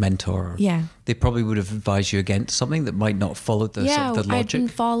a mentor, they probably would have advised you against something that might not follow the logic. I've been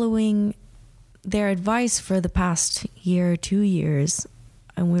following their advice for the past year or 2 years,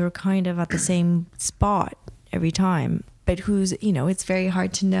 and we were kind of at the same spot every time. But it's very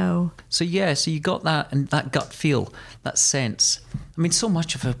hard to know. So you got that, and that gut feel, that sense. I mean, so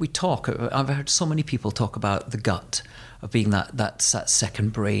much of it, I've heard so many people talk about the gut, of being that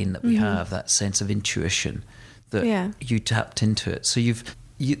second brain that we have, that sense of intuition that you tapped into it. So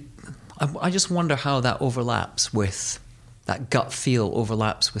I just wonder how that overlaps with, that gut feel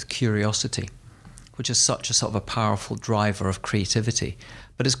overlaps with curiosity, which is such a sort of a powerful driver of creativity.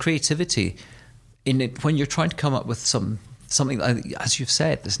 But as creativity, when you're trying to come up with something, as you've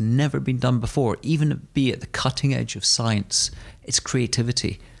said, that's never been done before, even be at the cutting edge of science, it's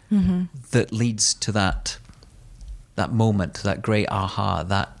creativity that leads to that moment, that great aha,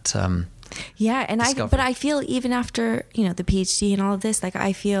 that discovery. But I feel even after the PhD and all of this, like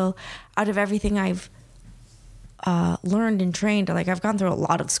I feel out of everything I've learned and trained, like I've gone through a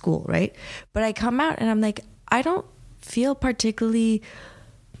lot of school, right? But I come out and I'm like, I don't feel particularly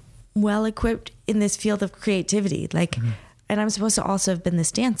well equipped in this field of creativity, like and I'm supposed to also have been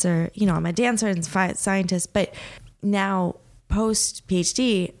this dancer, I'm a dancer and scientist, but now post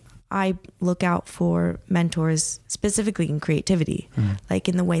PhD I look out for mentors specifically in creativity, like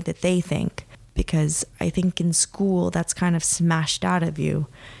in the way that they think, because I think in school that's kind of smashed out of you.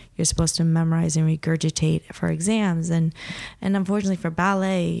 You're supposed to memorize and regurgitate for exams. And unfortunately for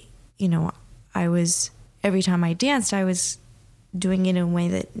ballet, you know, every time I danced, I was doing it in a way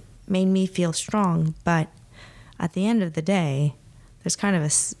that made me feel strong. But at the end of the day, there's kind of a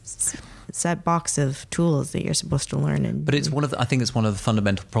set box of tools that you're supposed to learn. But it's I think it's one of the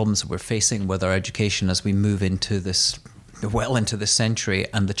fundamental problems that we're facing with our education as we move into this century,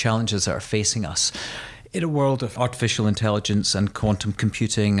 and the challenges that are facing us in a world of artificial intelligence and quantum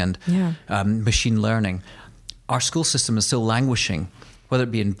computing and machine learning. Our school system is still languishing, whether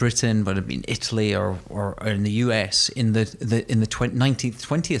it be in Britain, whether it be in Italy or in the US, in the 19th,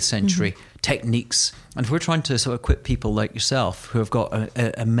 20th century techniques. And we're trying to sort of equip people like yourself who have got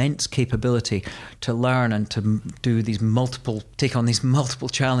an immense capability to learn and to take on these multiple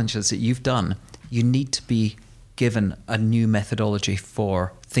challenges that you've done. You need to be given a new methodology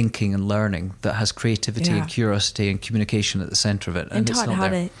for thinking and learning that has creativity and curiosity and communication at the center of it. And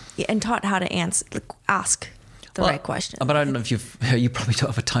taught how to ask the right question. But I don't know if you probably don't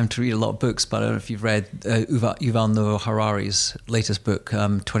have a time to read a lot of books, but I don't know if you've read Yuval Noah Harari's latest book,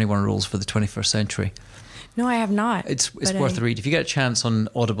 21 Rules for the 21st Century. No, I have not. It's worth a read. If you get a chance on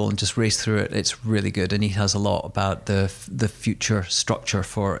Audible and just race through it, it's really good. And he has a lot about the future structure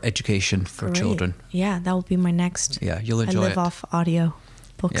for education for children. Yeah, that will be my next. Yeah, you'll enjoy it. I live off audio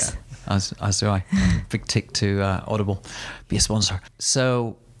books. Yeah, as do I. Big tick to Audible. Be a sponsor.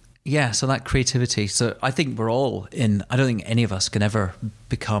 So that creativity. So I think we're all in. I don't think any of us can ever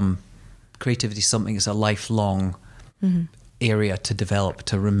become creativity something that's a lifelong area to develop,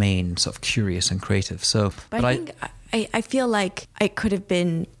 to remain sort of curious and creative. So, but I think I feel like I could have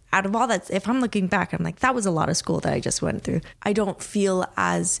been, out of all that, if I'm looking back, I'm like, that was a lot of school that I just went through. I don't feel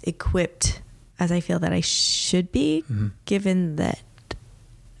as equipped as I feel that I should be, given that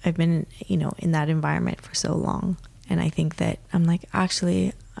I've been, in that environment for so long. And I think that I'm like,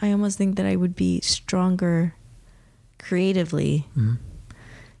 actually, I almost think that I would be stronger creatively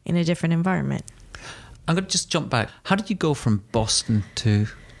in a different environment. I'm going to just jump back. How did you go from Boston to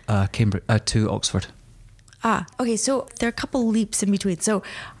Cambridge to Oxford? Okay. So there are a couple leaps in between. So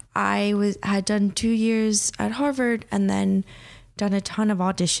I had done 2 years at Harvard and then done a ton of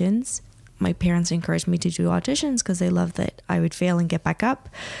auditions. My parents encouraged me to do auditions because they loved that I would fail and get back up.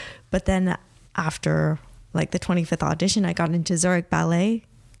 But then after like the 25th audition, I got into Zurich Ballet,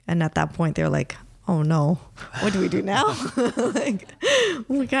 and at that point they were like, oh no, what do we do now? Like,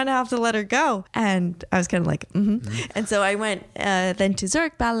 we kind of have to let her go. And I was kind of like, And so I went then to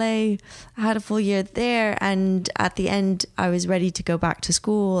Zurich Ballet. I had a full year there. And at the end, I was ready to go back to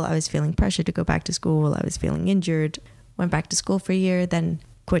school. I was feeling pressure to go back to school. I was feeling injured. Went back to school for a year, then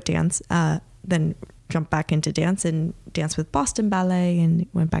quit dance, then jumped back into dance and danced with Boston Ballet, and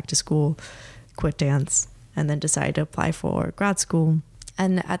went back to school, quit dance, and then decided to apply for grad school.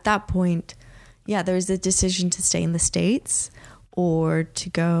 And at that point, there was a decision to stay in the States or to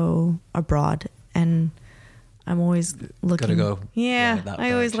go abroad. And I'm always looking. Gotta go. Yeah,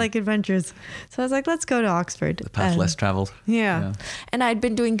 I always like adventures. So I was like, let's go to Oxford. The path less traveled. Yeah. And I'd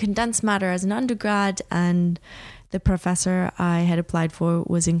been doing condensed matter as an undergrad, and the professor I had applied for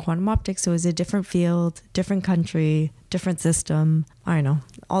was in quantum optics. So it was a different field, different country, different system. I don't know,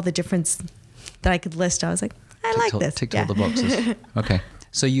 all the difference that I could list. I was like, I like this. Ticked all the boxes. Okay.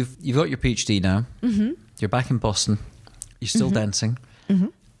 So you've got your PhD now. You're back in Boston. You're still dancing.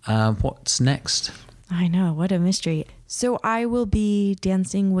 What's next? I know, what a mystery. So I will be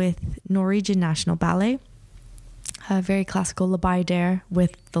dancing with Norwegian National Ballet, a very classical La Bayadere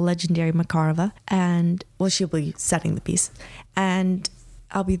with the legendary Makarova, and she'll be setting the piece. And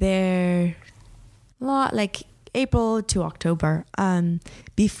I'll be there a lot, like April to October.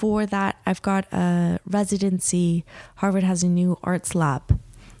 Before that, I've got a residency. Harvard has a new arts lab,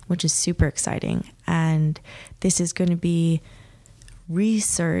 which is super exciting. And this is going to be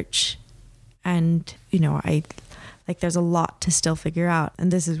research. And, there's a lot to still figure out. And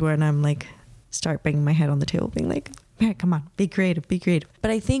this is when I'm like, start banging my head on the table, being like, hey, come on, be creative.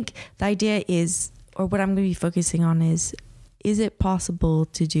 But I think the idea is, or what I'm going to be focusing on is it possible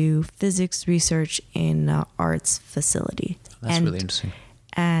to do physics research in an arts facility? That's really interesting.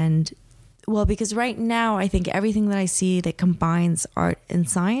 And, because right now I think everything that I see that combines art and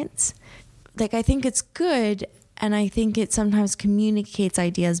science, like I think it's good, and I think it sometimes communicates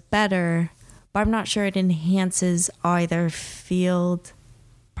ideas better, but I'm not sure it enhances either field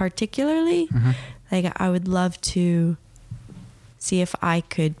particularly. Like I would love to see if I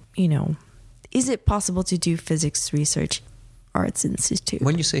could, is it possible to do physics research Arts Institute.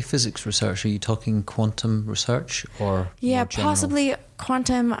 When you say physics research, are you talking quantum research or Yeah, more general? possibly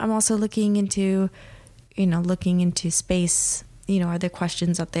quantum. I'm also looking into space. Are there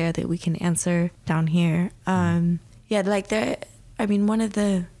questions up there that we can answer down here? Yeah, like one of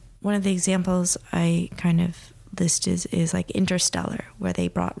the examples I kind of list is like Interstellar, where they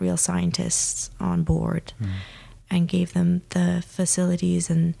brought real scientists on board and gave them the facilities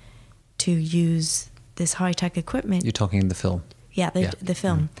and to use this high-tech equipment. You're talking the film? Yeah, the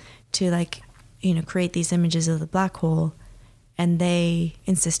film, to create these images of the black hole, and they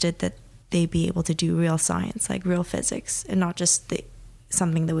insisted that they be able to do real science, like real physics, and not just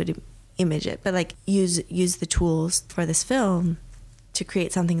something that would image it, but like use the tools for this film to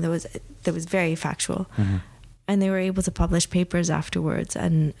create something that was very factual. And they were able to publish papers afterwards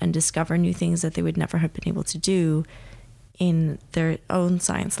and discover new things that they would never have been able to do in their own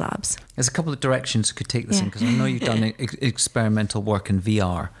science labs. There's a couple of directions you could take this in, because I know you've done experimental work in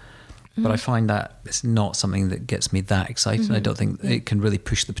VR, but I find that it's not something that gets me that excited. I don't think it can really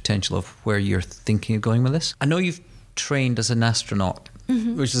push the potential of where you're thinking of going with this. I know you've trained as an astronaut,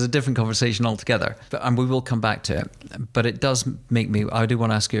 which is a different conversation altogether, and we will come back to it. But it does make me, I do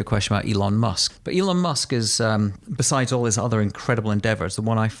want to ask you a question about Elon Musk. But Elon Musk is, besides all his other incredible endeavours, the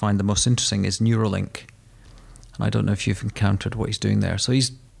one I find the most interesting is Neuralink. And I don't know if you've encountered what he's doing there. So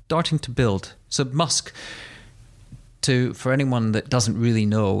he's starting to build. So Musk, for anyone that doesn't really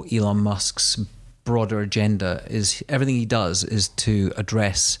know Elon Musk's broader agenda, is everything he does is to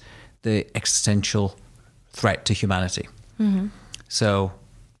address the existential threat to humanity. So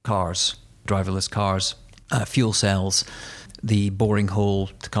cars, driverless cars, fuel cells, the boring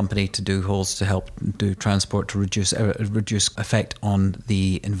hole company to do holes to help do transport to reduce effect on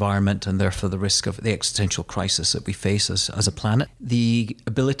the environment and therefore the risk of the existential crisis that we face as a planet. The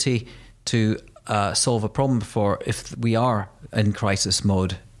ability to solve a problem before, if we are in crisis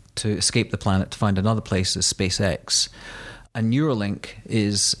mode, to escape the planet to find another place is SpaceX. And Neuralink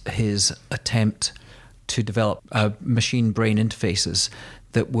is his attempt to develop machine-brain interfaces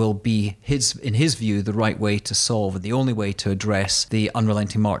that will be, in his view, the right way to solve and the only way to address the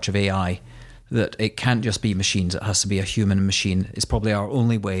unrelenting march of AI. That it can't just be machines, it has to be a human and machine. It's probably our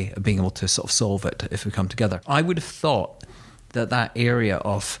only way of being able to sort of solve it if we come together. I would have thought that area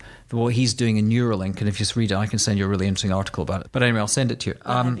of what he's doing in Neuralink, and if you just read it, I can send you a really interesting article about it. But anyway, I'll send it to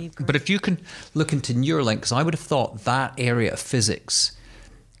you. But if you can look into Neuralink, because I would have thought that area of physics,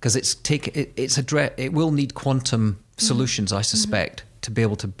 because it will need quantum solutions, I suspect, to be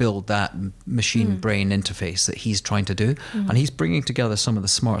able to build that machine-brain interface that he's trying to do. And he's bringing together some of the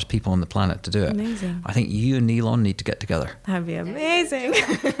smartest people on the planet to do it. Amazing. I think you and Elon need to get together. That'd be amazing.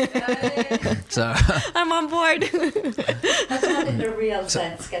 So I'm on board. That's not in the real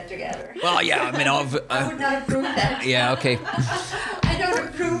sense, get together. Well, yeah, I mean, I would not approve that. yeah, okay. I don't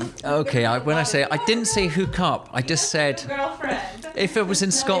approve. Okay, I didn't say hook up. I just said, Girlfriend. if it was in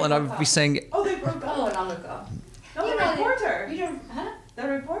Scotland, I would be saying, Oh, they broke up. Oh, long ago. No, You the know, reporter. You don't, huh? The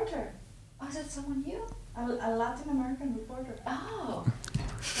reporter. Oh, is that someone new? A Latin American reporter. Oh.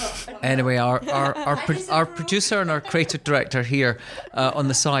 anyway, our producer and our creative director here on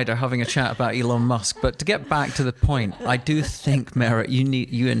the side are having a chat about Elon Musk. But to get back to the point, I do think, Merritt,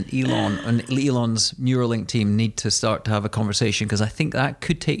 you and Elon and Elon's Neuralink team need to start to have a conversation, because I think that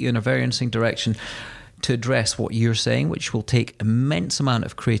could take you in a very interesting direction to address what you're saying, which will take immense amount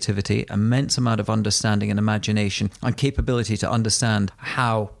of creativity, immense amount of understanding and imagination and capability to understand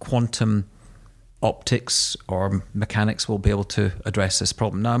how quantum optics or mechanics will be able to address this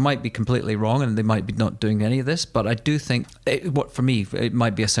problem. Now, I might be completely wrong and they might be not doing any of this, but I do think, for me, it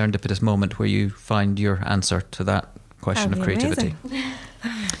might be a serendipitous moment where you find your answer to that question of creativity.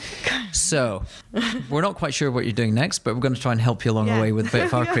 So, we're not quite sure what you're doing next, but we're going to try and help you along the way with a bit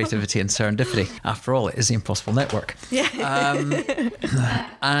of our creativity and serendipity. After all, it is the Impossible Network.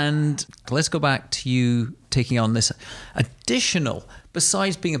 And let's go back to you taking on this additional,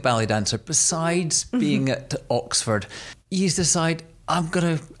 besides being a ballet dancer, besides being at Oxford, you decide, I'm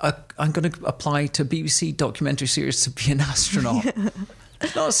gonna apply to a BBC documentary series to be an astronaut.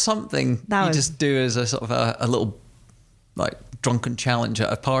 It's not something just do as a sort of a little like drunken challenge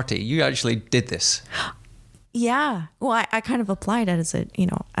at a party. You actually did this. Yeah. Well, I kind of applied as at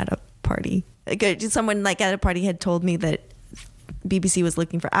a party. Someone like at a party had told me that BBC was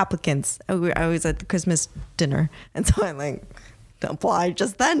looking for applicants. I was at the Christmas dinner, and so I applied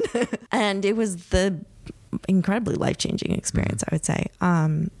just then. And it was the incredibly life-changing experience, I would say,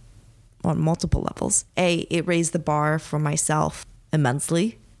 on multiple levels. It raised the bar for myself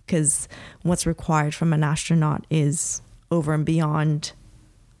immensely, because what's required from an astronaut is over and beyond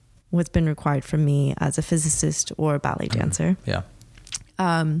what's been required from me as a physicist or a ballet dancer. Yeah.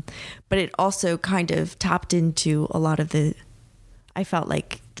 But it also kind of tapped into a lot of I felt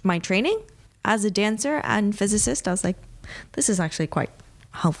like my training as a dancer and physicist. I was like, this is actually quite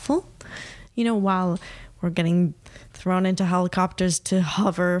helpful. You know, while we're getting thrown into helicopters to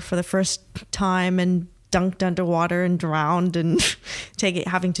hover for the first time and dunked underwater and drowned and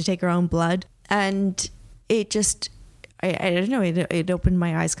having to take our own blood. And it just, I don't know, it opened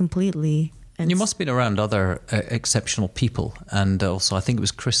my eyes completely. And you must have been around other exceptional people. And also, I think it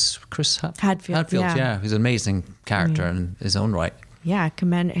was Chris Hadfield, yeah, who's an amazing character in his own right. Yeah,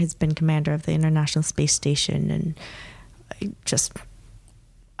 has been commander of the International Space Station, and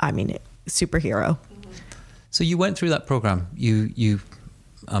superhero. So you went through that program. It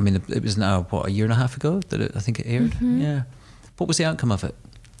was now, a year and a half ago that I think it aired? Mm-hmm. Yeah. What was the outcome of it?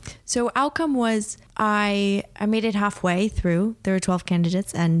 So outcome was I made it halfway through. There were 12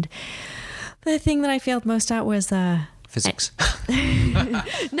 candidates, and the thing that I failed most at was physics.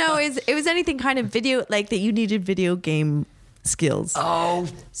 No, it was anything kind of video, like that you needed video game skills. Oh.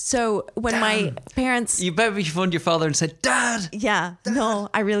 So when my parents... You bet you phoned your father and said, Dad! Yeah, no,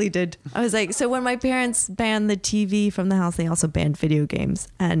 I really did. I was like, so when my parents banned the TV from the house, they also banned video games.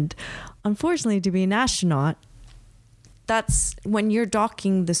 And unfortunately, to be an astronaut, that's when you're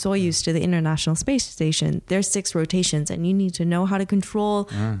docking the Soyuz to the International Space Station, there's 6 rotations, and you need to know how to control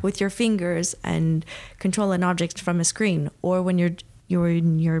with your fingers and control an object from a screen. Or when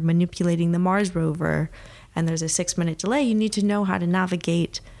you're manipulating the Mars rover and there's a 6-minute delay, you need to know how to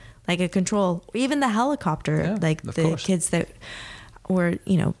navigate like a control, or even the helicopter, like the course. Kids that were,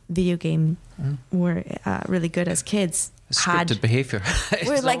 video game were really good as kids. Scripted behavior.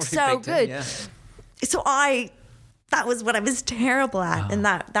 We're like so good. Yeah. So that was what I was terrible at. And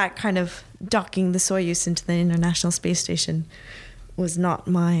that kind of docking the Soyuz into the International Space Station was not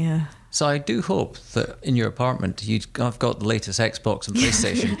my... So I do hope that in your apartment I've got the latest Xbox and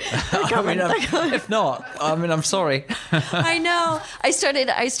PlayStation. If not, I'm sorry. I know. I started.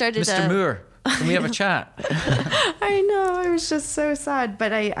 Mr. Moore, can we have a chat? I know. I was just so sad,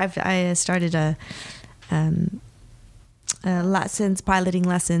 but I started piloting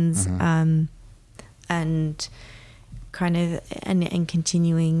lessons, and kind of and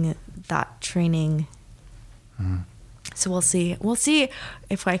continuing that training. So we'll see. We'll see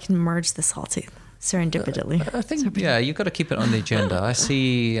if I can merge this all serendipitously. I think, you've got to keep it on the agenda. I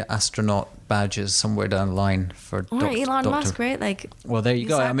see astronaut badges somewhere down the line for Elon Musk, right? Well, there you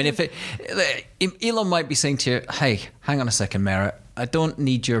go. I mean, if Elon might be saying to you, hey, hang on a second, Merritt, I don't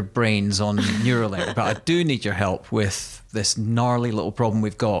need your brains on Neuralink, but I do need your help with this gnarly little problem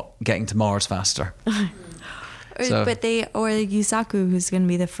we've got getting to Mars faster. But Yusaku, who's going to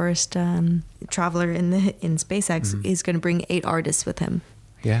be the first traveler in SpaceX, is going to bring 8 artists with him.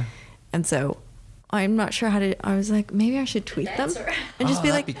 Yeah. And so I'm not sure how to... I was like, maybe I should tweet them and just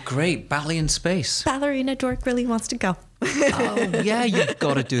be like... That'd be great. Ballet in space. Ballerina dork really wants to go. Oh, yeah, you've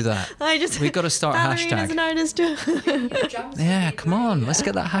got to do that. We've got to start a hashtag. Ballerina's an artist too. Yeah, come on. Let's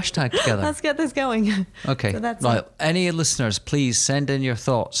get that hashtag together. Let's get this going. Okay. So right. Any listeners, please send in your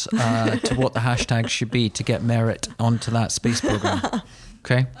thoughts to what the hashtag should be to get Merritt onto that space program.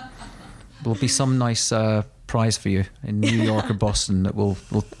 Okay? There'll be some nice prize for you in New York or Boston that we'll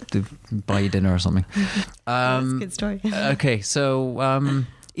buy you dinner or something. That's a good story. Okay, so...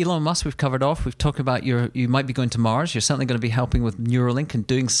 Elon Musk, we've covered off. We've talked about you might be going to Mars. You're certainly going to be helping with Neuralink and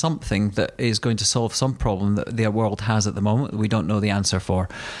doing something that is going to solve some problem that the world has at the moment that we don't know the answer for.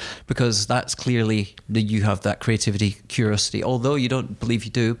 Because that's clearly that you have that creativity, curiosity, although you don't believe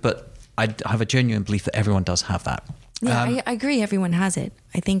you do, but I have a genuine belief that everyone does have that. Yeah, I agree. Everyone has it.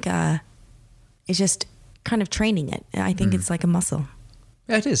 I think it's just kind of training it. I think it's like a muscle.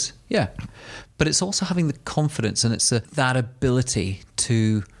 Yeah, it is. Yeah. But it's also having the confidence, and it's that ability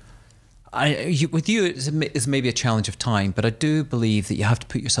to... with you, it's maybe a challenge of time, but I do believe that you have to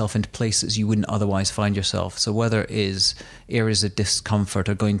put yourself into places you wouldn't otherwise find yourself. So whether it is areas of discomfort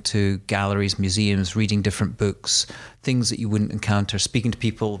or going to galleries, museums, reading different books, things that you wouldn't encounter, speaking to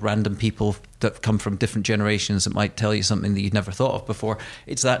people, random people that come from different generations that might tell you something that you'd never thought of before.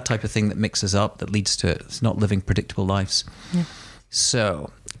 It's that type of thing that mixes up, that leads to it. It's not living predictable lives. Yeah.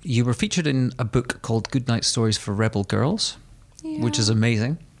 So you were featured in a book called Good Night Stories for Rebel Girls, which is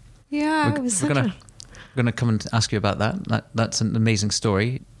amazing. Yeah, we're gonna come and ask you about that. That's an amazing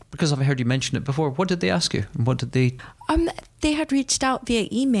story because I've heard you mention it before. What did they ask you? What did they? They had reached out via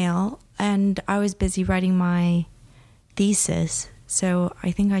email, and I was busy writing my thesis, so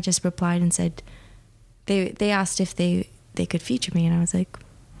I think I just replied and said they asked if they could feature me, and I was like,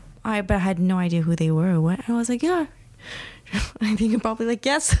 but I had no idea who they were or what. And I was like, yeah, I think I'm probably like,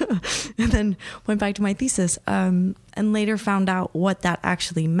 yes. And then went back to my thesis, and later found out what that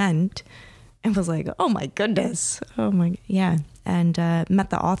actually meant and was like, oh my goodness. Yeah. And met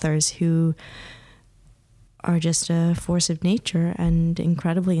the authors who are just a force of nature and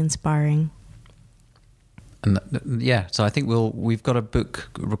incredibly inspiring. And yeah, so I think we've got a book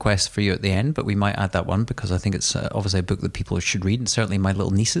request for you at the end, but we might add that one because I think it's obviously a book that people should read, and certainly my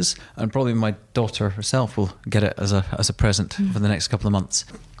little nieces and probably my daughter herself will get it as a present for the next couple of months.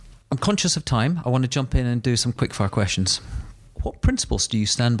 I'm conscious of time. I want to jump in and do some quick-fire questions. What principles do you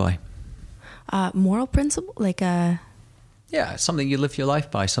stand by? Moral principle, like yeah, something you live your life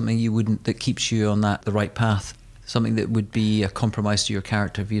by, something that keeps you on the right path, something that would be a compromise to your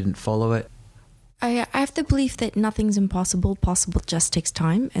character if you didn't follow it. I have the belief that nothing's impossible. Possible just takes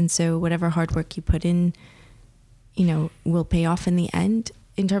time. And so whatever hard work you put in, will pay off in the end.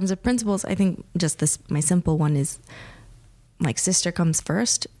 In terms of principles, I think just my simple one is like sister comes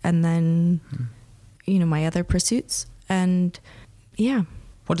first and then, my other pursuits. And yeah.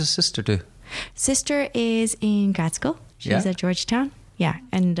 What does sister do? Sister is in grad school. She's at Georgetown. Yeah.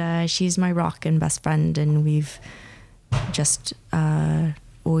 And she's my rock and best friend. And we've just...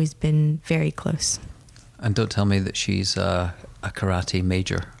 always been very close. And don't tell me that she's a karate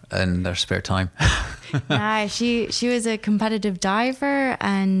major in their spare time. Nah, she was a competitive diver,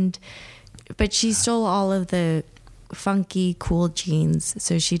 but she stole all of the funky, cool genes.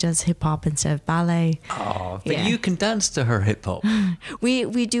 So she does hip hop instead of ballet. Oh, but you can dance to her hip hop. We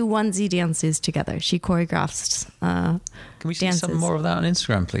do onesie dances together. She choreographs. Can we see dances. some more of that on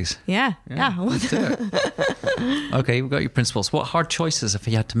Instagram, please? Yeah. Let's do it. Okay, we've got your principles. What hard choices have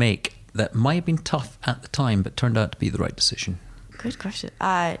you had to make that might have been tough at the time, but turned out to be the right decision? Good question.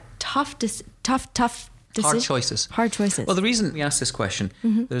 Tough decision. Hard choices. Hard choices. Well, the reason we asked this question,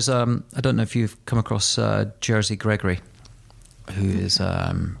 there's I don't know if you've come across Jerzy Gregory, who is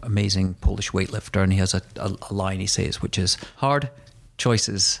amazing Polish weightlifter, and he has a line he says, which is hard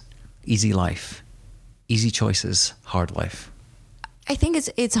choices, easy life. Easy choices, hard life. I think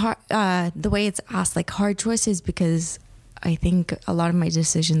it's hard, the way it's asked, like hard choices, because I think a lot of my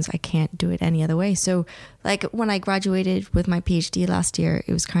decisions, I can't do it any other way. So like when I graduated with my PhD last year,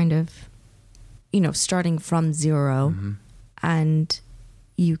 it was kind of, starting from zero, and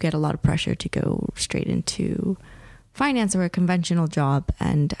you get a lot of pressure to go straight into finance or a conventional job.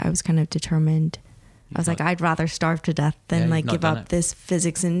 And I was kind of determined. I was like, I'd rather starve to death than give up this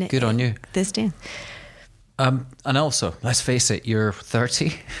physics and good on you. This dance. And also, let's face it, you're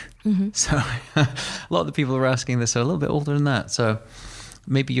 30. So a lot of the people who are asking this are a little bit older than that. So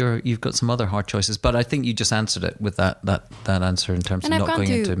maybe you've got some other hard choices. But I think you just answered it with that answer in terms of not going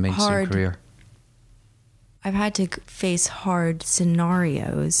into a mainstream career. I've had to face hard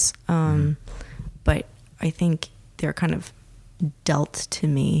scenarios, but I think they're kind of dealt to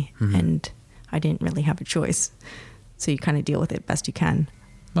me, and I didn't really have a choice. So you kind of deal with it best you can.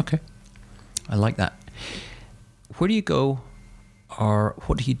 Okay. I like that. Where do you go, or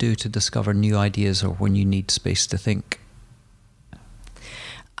what do you do to discover new ideas, or when you need space to think?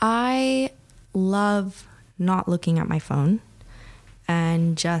 I love not looking at my phone,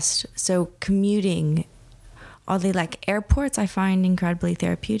 and commuting, oddly, like airports, I find incredibly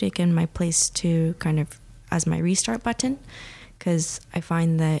therapeutic, and my place to kind of as my restart button, because I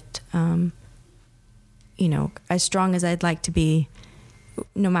find that, as strong as I'd like to be,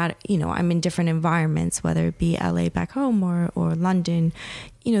 no matter, I'm in different environments, whether it be LA back home or London,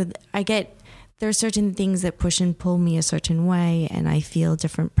 there are certain things that push and pull me a certain way, and I feel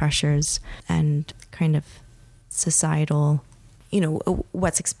different pressures and kind of societal,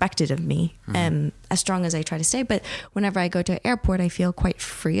 what's expected of me, as strong as I try to stay. But whenever I go to an airport, I feel quite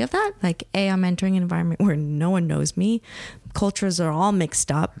free of that. Like, I'm entering an environment where no one knows me. Cultures are all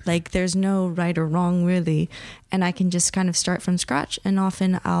mixed up. Like, there's no right or wrong, really. And I can just kind of start from scratch. And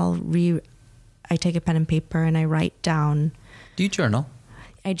often I take a pen and paper and I write down. Do you journal?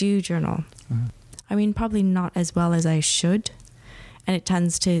 I do journal. I mean, probably not as well as I should. And it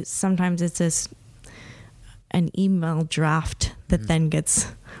tends to, sometimes it's an email draft that then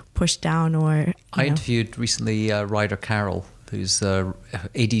gets pushed down, or I interviewed recently Ryder Carroll, who's a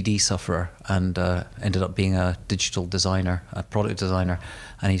ADD sufferer and ended up being a digital designer, a product designer,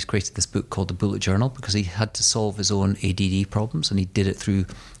 and he's created this book called The Bullet Journal because he had to solve his own ADD problems, and he did it through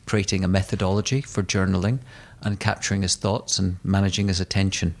creating a methodology for journaling and capturing his thoughts and managing his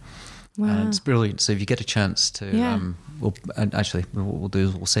attention. Wow. And it's brilliant. So if you get a chance to,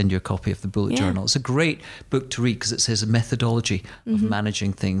 we'll send you a copy of the Bullet Journal. It's a great book to read because it says a methodology of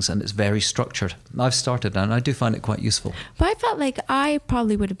managing things, and it's very structured. I've started and I do find it quite useful. But I felt like I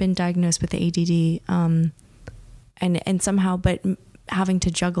probably would have been diagnosed with ADD and somehow, but having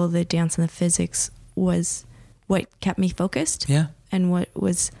to juggle the dance and the physics was what kept me focused. Yeah. And what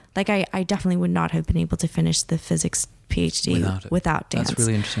was like, I definitely would not have been able to finish the physics PhD without dance. That's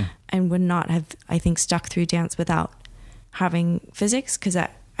really interesting. And would not have, I think, stuck through dance without having physics, because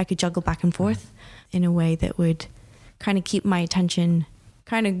I could juggle back and forth in a way that would kind of keep my attention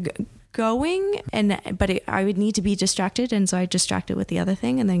kind of going, but I would need to be distracted, and so I distract it with the other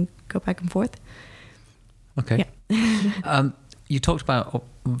thing and then go back and forth. Okay. Yeah. You talked about,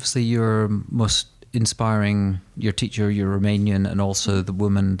 obviously, your most inspiring, your teacher, your Romanian, and also the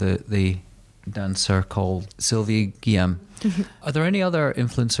woman, the dancer called Sylvia Guillaume. Are there any other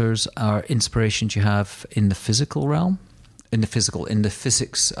influencers or inspirations you have in the physical realm, in the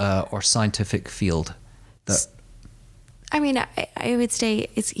physics or scientific field? I mean, I would say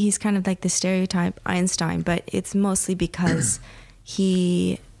he's kind of like the stereotype Einstein, but it's mostly because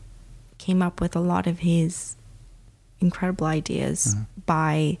he came up with a lot of his incredible ideas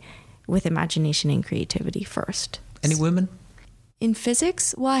with imagination and creativity first. Any women? In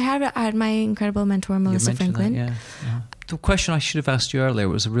physics? Well, I had my incredible mentor, Melissa Franklin. That, yeah. The question I should have asked you earlier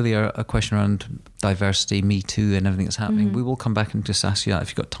was really a question around diversity, Me Too, and everything that's happening. We will come back and just ask you that if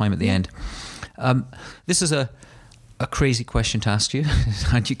you've got time at the end. This is a crazy question to ask you.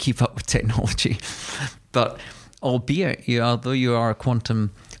 How do you keep up with technology? But albeit, although you are a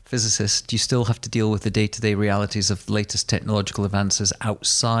quantum physicist, you still have to deal with the day-to-day realities of the latest technological advances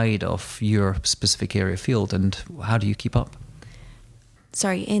outside of your specific area field. And how do you keep up?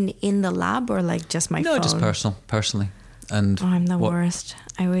 Sorry, in the lab or like just my phone? No, just personally. And I'm the worst.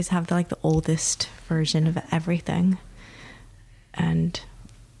 I always have the oldest version of everything. And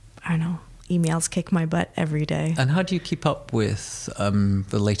I don't know, emails kick my butt every day. And how do you keep up with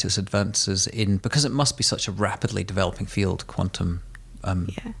the latest advances because it must be such a rapidly developing field, quantum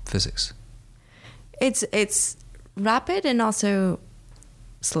physics? It's rapid and also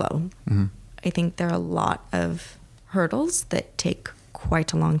slow. Mm-hmm. I think there are a lot of hurdles that take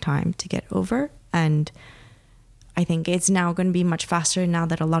quite a long time to get over, and I think it's now going to be much faster now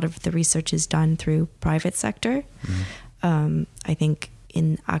that a lot of the research is done through private sector. Mm-hmm. I think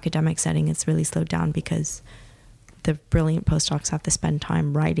in academic setting it's really slowed down because the brilliant postdocs have to spend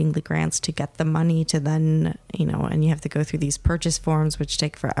time writing the grants to get the money to then, and you have to go through these purchase forms which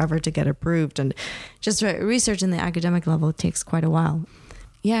take forever to get approved, and just research in the academic level takes quite a while.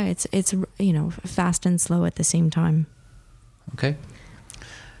 Yeah, it's fast and slow at the same time. Okay.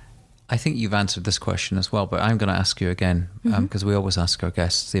 I think you've answered this question as well, but I'm going to ask you again, because we always ask our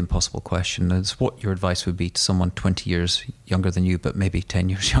guests the impossible question. It's what your advice would be to someone 20 years younger than you, but maybe 10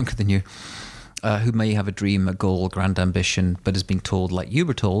 years younger than you, who may have a dream, a goal, a grand ambition, but is being told, like you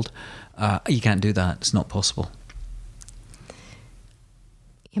were told, you can't do that, it's not possible.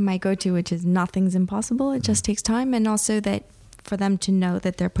 My go-to, which is nothing's impossible, it just takes time, and also that for them to know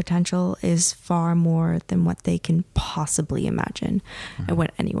that their potential is far more than what they can possibly imagine and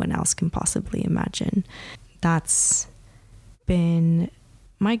what anyone else can possibly imagine. That's been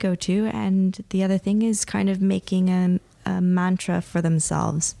my go-to. And the other thing is kind of making a mantra for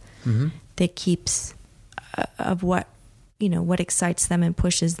themselves that keeps of what excites them and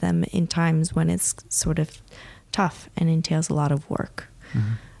pushes them in times when it's sort of tough and entails a lot of work.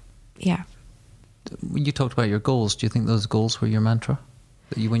 Yeah. You talked about your goals. Do you think those goals were your mantra?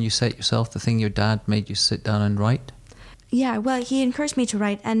 When you set yourself, the thing your dad made you sit down and write? Yeah, well, he encouraged me to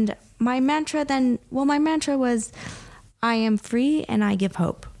write. And my mantra was, I am free and I give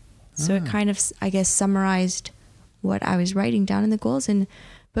hope. So it kind of, I guess, summarized what I was writing down in the goals.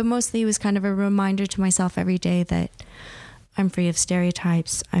 But mostly it was kind of a reminder to myself every day that I'm free of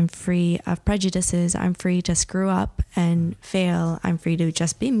stereotypes, I'm free of prejudices, I'm free to screw up and fail, I'm free to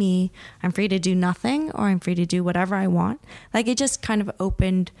just be me, I'm free to do nothing, or I'm free to do whatever I want. It just kind of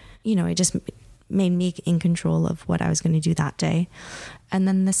opened, it just made me in control of what I was going to do that day. And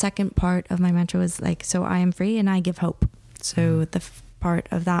then the second part of my mantra was so I am free and I give hope. So the part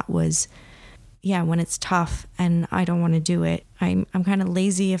of that was, when it's tough and I don't want to do it, I'm kind of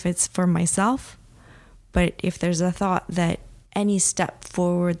lazy if it's for myself. But if there's a thought that any step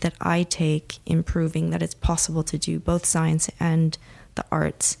forward that I take in proving that it's possible to do both science and the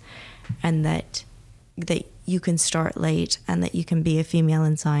arts, and that you can start late and that you can be a female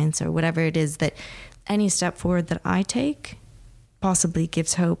in science or whatever it is, that any step forward that I take possibly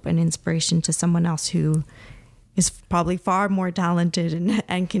gives hope and inspiration to someone else who is probably far more talented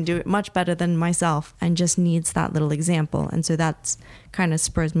and can do it much better than myself and just needs that little example. And so that's kind of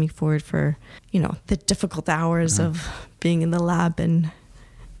spurs me forward for, the difficult hours of being in the lab and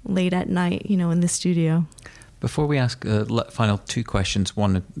late at night, in the studio. Before we ask final two questions,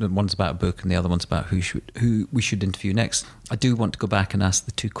 one's about a book and the other one's about who we should interview next, I do want to go back and ask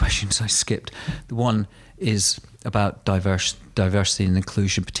the two questions I skipped. The one is about diversity and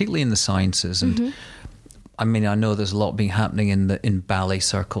inclusion, particularly in the sciences. And I mean, I know there's a lot being happening in ballet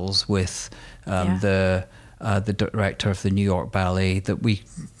circles with the director of the New York Ballet that we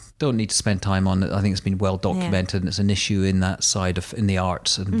don't need to spend time on. I think it's been well documented, and it's an issue in that side in the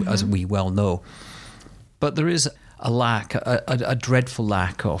arts, and as we well know. But there is a lack, a dreadful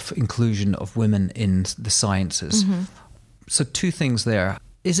lack of inclusion of women in the sciences. So two things there.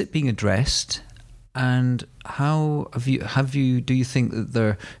 Is it being addressed? And how do you think that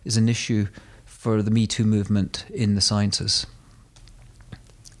there is an issue for the Me Too movement in the sciences?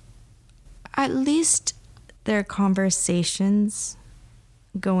 At least there are conversations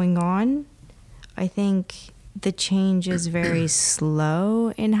going on. I think the change is very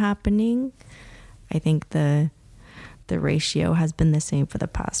slow in happening. I think the ratio has been the same for the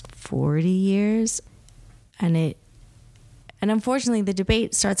past 40 years. And unfortunately the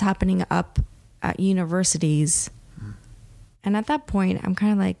debate starts happening up at universities. And at that point I'm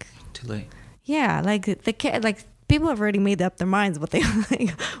kind of like, too late. Yeah, like people have already made up their minds what they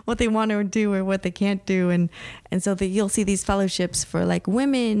what they want to do or what they can't do, and so that you'll see these fellowships for like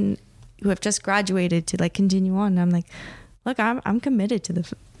women who have just graduated to like continue on. And I'm like, look, I'm committed to the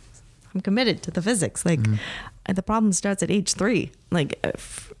physics. Like the problem starts at age 3. Like,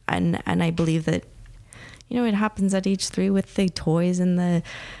 and I believe that, you know, it happens at age 3 with the toys and the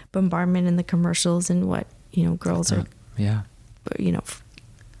bombardment and the commercials and what, you know, girls are, you know,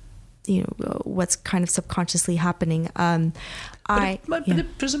 what's kind of subconsciously happening. But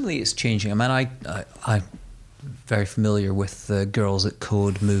presumably it's changing. I mean, I'm very familiar with the Girls at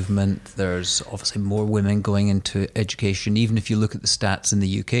Code movement. There's obviously more women going into education. Even if you look at the stats in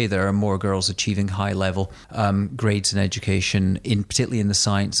the UK, there are more girls achieving high level grades in education, particularly in the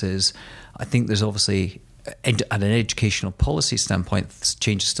sciences. I think there's obviously, at an educational policy standpoint,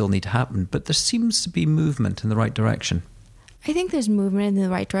 changes still need to happen, but there seems to be movement in the right direction. I think there's movement in the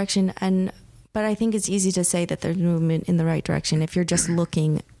right direction, but I think it's easy to say that there's movement in the right direction if you're just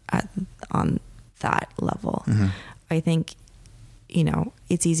looking on that level. I think, you know,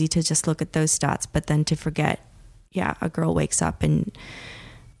 it's easy to just look at those stats, but then to forget, a girl wakes up and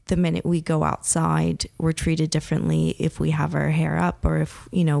the minute we go outside, we're treated differently if we have our hair up, or if,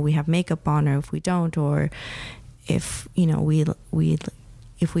 you know, we have makeup on, or if we don't, or if, you know,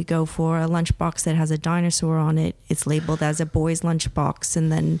 if we go for a lunchbox that has a dinosaur on it, it's labeled as a boy's lunchbox,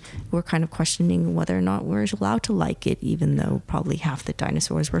 and then we're kind of questioning whether or not we're allowed to like it, even though probably half the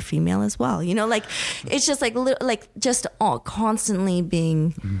dinosaurs were female as well. You know, like it's just like just all constantly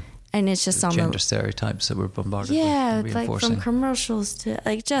being, and it's just the gender stereotypes that we're bombarded with, like from commercials to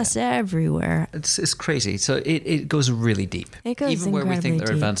like just everywhere. It's crazy. So it goes really deep. It goes even where we think there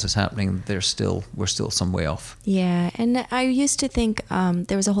are deep. advances happening, we're still some way off. Yeah, and I used to think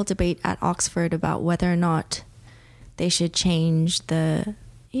there was a whole debate at Oxford about whether or not they should change the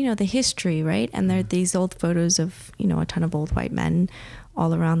history, right? And there are these old photos of, you know, a ton of old white men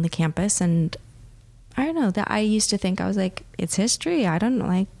all around the campus, and I don't know, that I used to think, I was like, it's history. I don't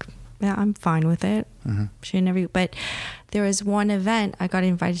like. Yeah, I'm fine with it. But there was one event I got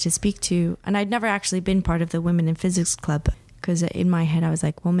invited to speak to, and I'd never actually been part of the Women in Physics Club, because in my head I was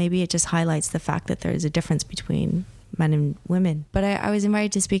like, well, maybe it just highlights the fact that there is a difference between men and women. But I was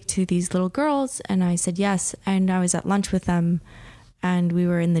invited to speak to these little girls, and I said yes, and I was at lunch with them, and we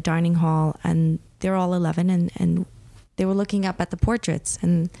were in the dining hall, and they're all 11, and they were looking up at the portraits,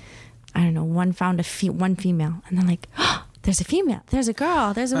 and I don't know, one found one female, and they're like, oh, there's a female, there's a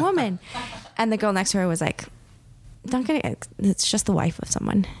girl, there's a woman. And the girl next to her was like, don't get it, it's just the wife of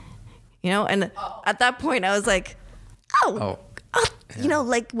someone, you know? And at that point I was like, you know,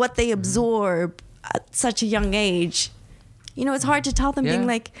 like what they absorb at such a young age, you know, it's hard to tell them, being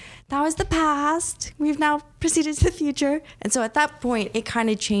like, that was the past, we've now proceeded to the future. And so at that point it kind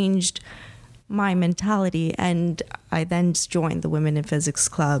of changed my mentality, and I then just joined the Women in Physics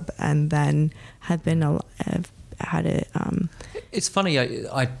Club, and then have been It's funny,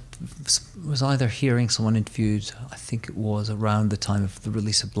 I was either hearing someone interviewed, I think it was around the time of the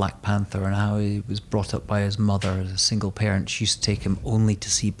release of Black Panther, and how he was brought up by his mother as a single parent. She used to take him only to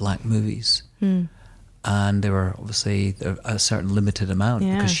see black movies. And they were obviously a certain limited amount,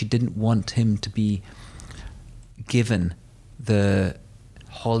 because she didn't want him to be given the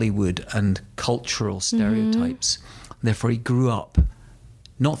Hollywood and cultural stereotypes. Therefore he grew up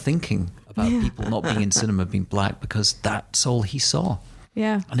not thinking about people not being in cinema being black, because that's all he saw.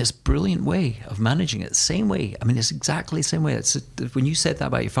 Yeah. And it's a brilliant way of managing it. Same way. I mean, it's exactly the same way. When you said that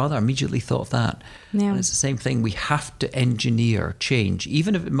about your father, I immediately thought of that. Yeah. And it's the same thing. We have to engineer change,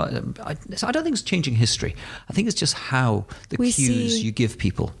 even if I don't think it's changing history. I think it's just how the cues you give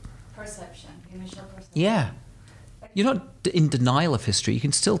people. Perception, initial perception. Yeah. You're not in denial of history. You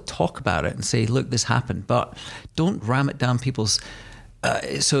can still talk about it and say, look, this happened, but don't ram it down people's...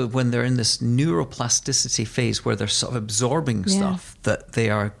 so when they're in this neuroplasticity phase where they're sort of absorbing stuff, that they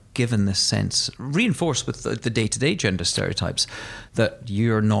are given this sense, reinforced with the day-to-day gender stereotypes, that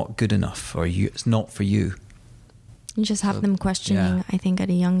you're not good enough or it's not for you. You just have them questioning, I think, at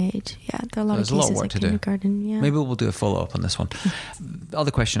a young age. Yeah, there are a lot of cases at kindergarten. Yeah. Maybe we'll do a follow-up on this one. The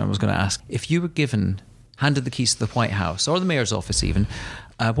other question I was going to ask, if you were handed the keys to the White House or the mayor's office even,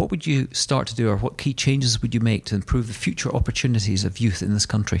 what would you start to do, or what key changes would you make to improve the future opportunities of youth in this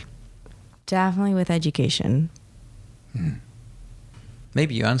country? Definitely with education.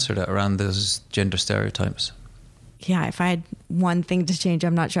 Maybe you answered it around those gender stereotypes. Yeah, if I had one thing to change,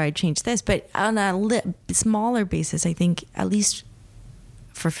 I'm not sure I'd change this. But on a smaller basis, I think, at least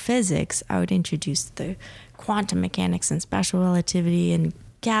for physics, I would introduce the quantum mechanics and special relativity and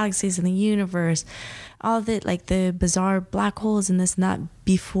galaxies in the universe, all of it, like the bizarre black holes and this and that,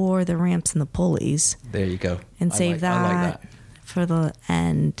 before the ramps and the pulleys. There you go. And save that for the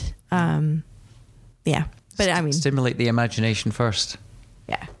end. Yeah, but I mean, stimulate the imagination first.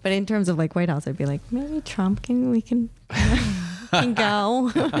 Yeah, but in terms of like White House, I'd be like, maybe Trump can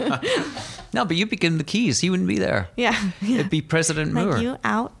go. No, but you begin the keys. He wouldn't be there. Yeah. It'd be President Moore. Like, you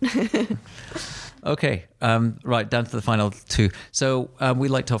out. Okay, right, down to the final two. So we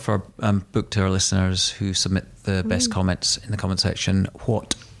like to offer a book to our listeners who submit the best comments in the comment section.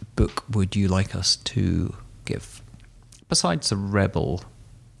 What book would you like us to give? Besides the Rebel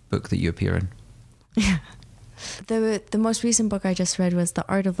book that you appear in. Yeah. The most recent book I just read was The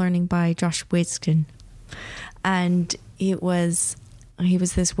Art of Learning by Josh Waitzkin. And he was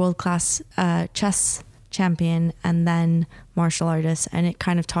this world-class chess champion and then martial artist. And it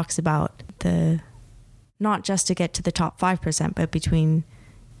kind of talks about not just to get to the top 5%, but between,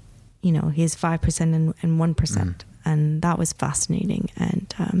 his 5% and 1%. And that was fascinating.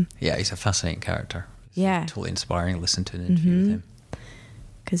 And yeah, he's a fascinating character. Yeah. Totally inspiring to listen to an interview with him.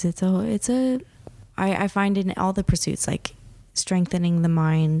 Because I find in all the pursuits, like strengthening the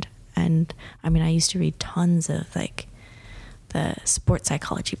mind. And I mean, I used to read tons of like the sports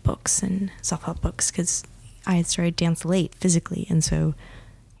psychology books and self-help books because I had started dance late physically. And so,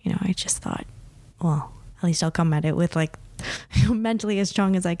 I just thought, well, at least I'll come at it with like mentally as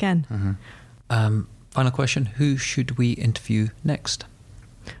strong as I can. Final question. Who should we interview next?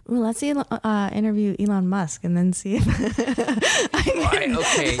 Well, let's interview Elon Musk and then see if Right,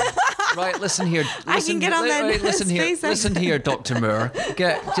 okay. Right, listen here. I can get on that. Right, listen here, Dr. Moore.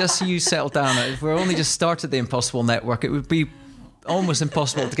 Just so you settle down. If we're only just started the Impossible Network, it would be almost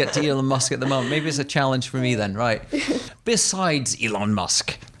impossible to get to Elon Musk at the moment. Maybe it's a challenge for me then, right? Besides Elon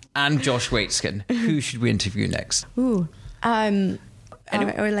Musk and Josh Waitzkin, who should we interview next? Ooh.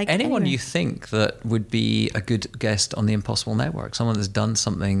 Anyone you think that would be a good guest on the Impossible Network? Someone that's done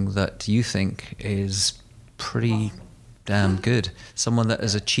something that you think is pretty damn good. Someone that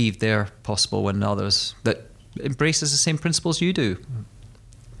has achieved their possible when others, that embraces the same principles you do.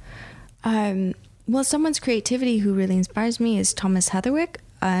 Well, someone's creativity who really inspires me is Thomas Heatherwick.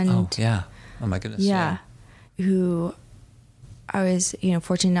 Oh my goodness. Yeah. Who I was,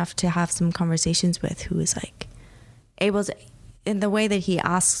 fortunate enough to have some conversations with, who was like able to, in the way that he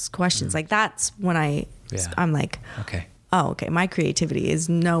asks questions, like that's when I'm like, okay. Oh, okay. My creativity is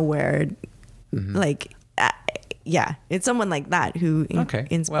nowhere like, it's someone like that who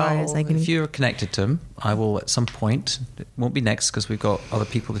inspires. Well, if you're connected to him, I will at some point, it won't be next because we've got other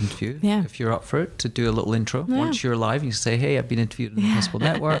people to interview. Yeah. If you're up for it, to do a little intro. Yeah. Once you're live, you say, hey, I've been interviewed on the Impossible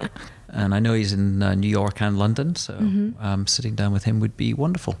Network. And I know he's in New York and London, so sitting down with him would be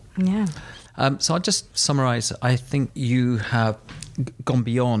wonderful. Yeah. So I'll just summarise. I think you have gone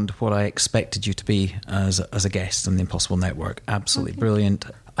beyond what I expected you to be as a guest on the Impossible Network. Absolutely brilliant.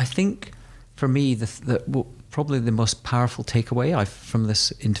 I think for me, probably the most powerful takeaway from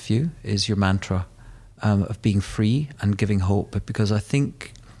this interview is your mantra of being free and giving hope. Because I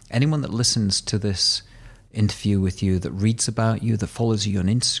think anyone that listens to this interview with you, that reads about you, that follows you on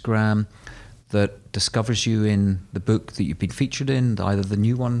Instagram, that discovers you in the book that you've been featured in, either the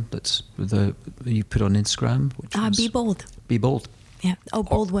new one you put on Instagram. Be Bold. Be Bold. Yeah. Oh,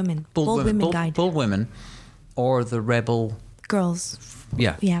 Bold Women. Bold Women Guide. Bold Women. Or the Rebel... Girls.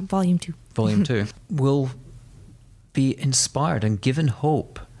 Yeah. Yeah, Volume 2. Volume 2. Will be inspired and given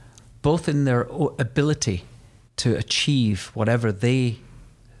hope, both in their ability to achieve whatever they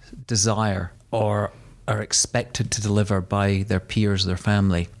desire or are expected to deliver by their peers, their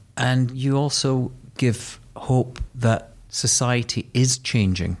family. And you also give hope that society is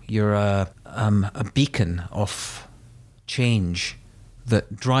changing. You're a beacon of change,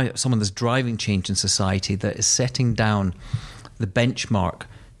 someone that's driving change in society, that is setting down the benchmark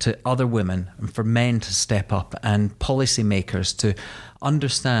to other women and for men to step up, and policymakers to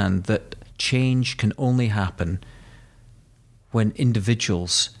understand that change can only happen when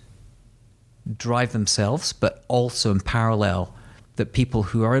individuals drive themselves, but also in parallel that people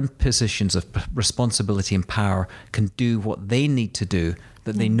who are in positions of responsibility and power can do what they need to do,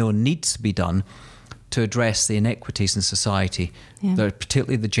 that they know needs to be done to address the inequities in society,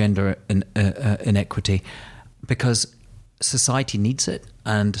 particularly the gender inequity, because society needs it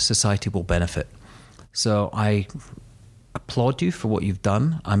and society will benefit. So I applaud you for what you've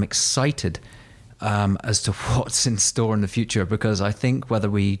done. I'm excited as to what's in store in the future, because I think whether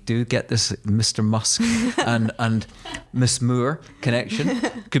we do get this Mr. Musk and Miss Moore connection,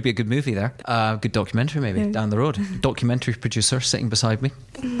 could be a good movie there, good documentary maybe down the road. Documentary producer sitting beside me.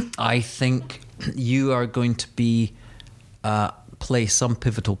 I think you are going to be play some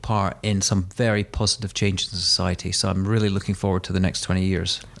pivotal part in some very positive changes in society. So I'm really looking forward to the next 20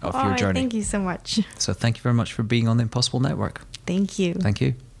 years of your journey. Thank you so much. So thank you very much for being on the Impossible Network. Thank you. Thank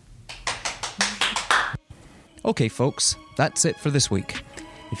you. Okay, folks, that's it for this week.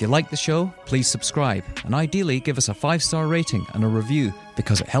 If you like the show, please subscribe and ideally give us a 5-star rating and a review,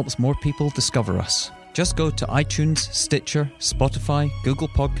 because it helps more people discover us. Just go to iTunes, Stitcher, Spotify, Google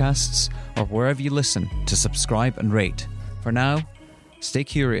Podcasts, or wherever you listen to subscribe and rate. For now, stay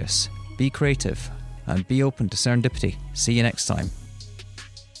curious, be creative, and be open to serendipity. See you next time.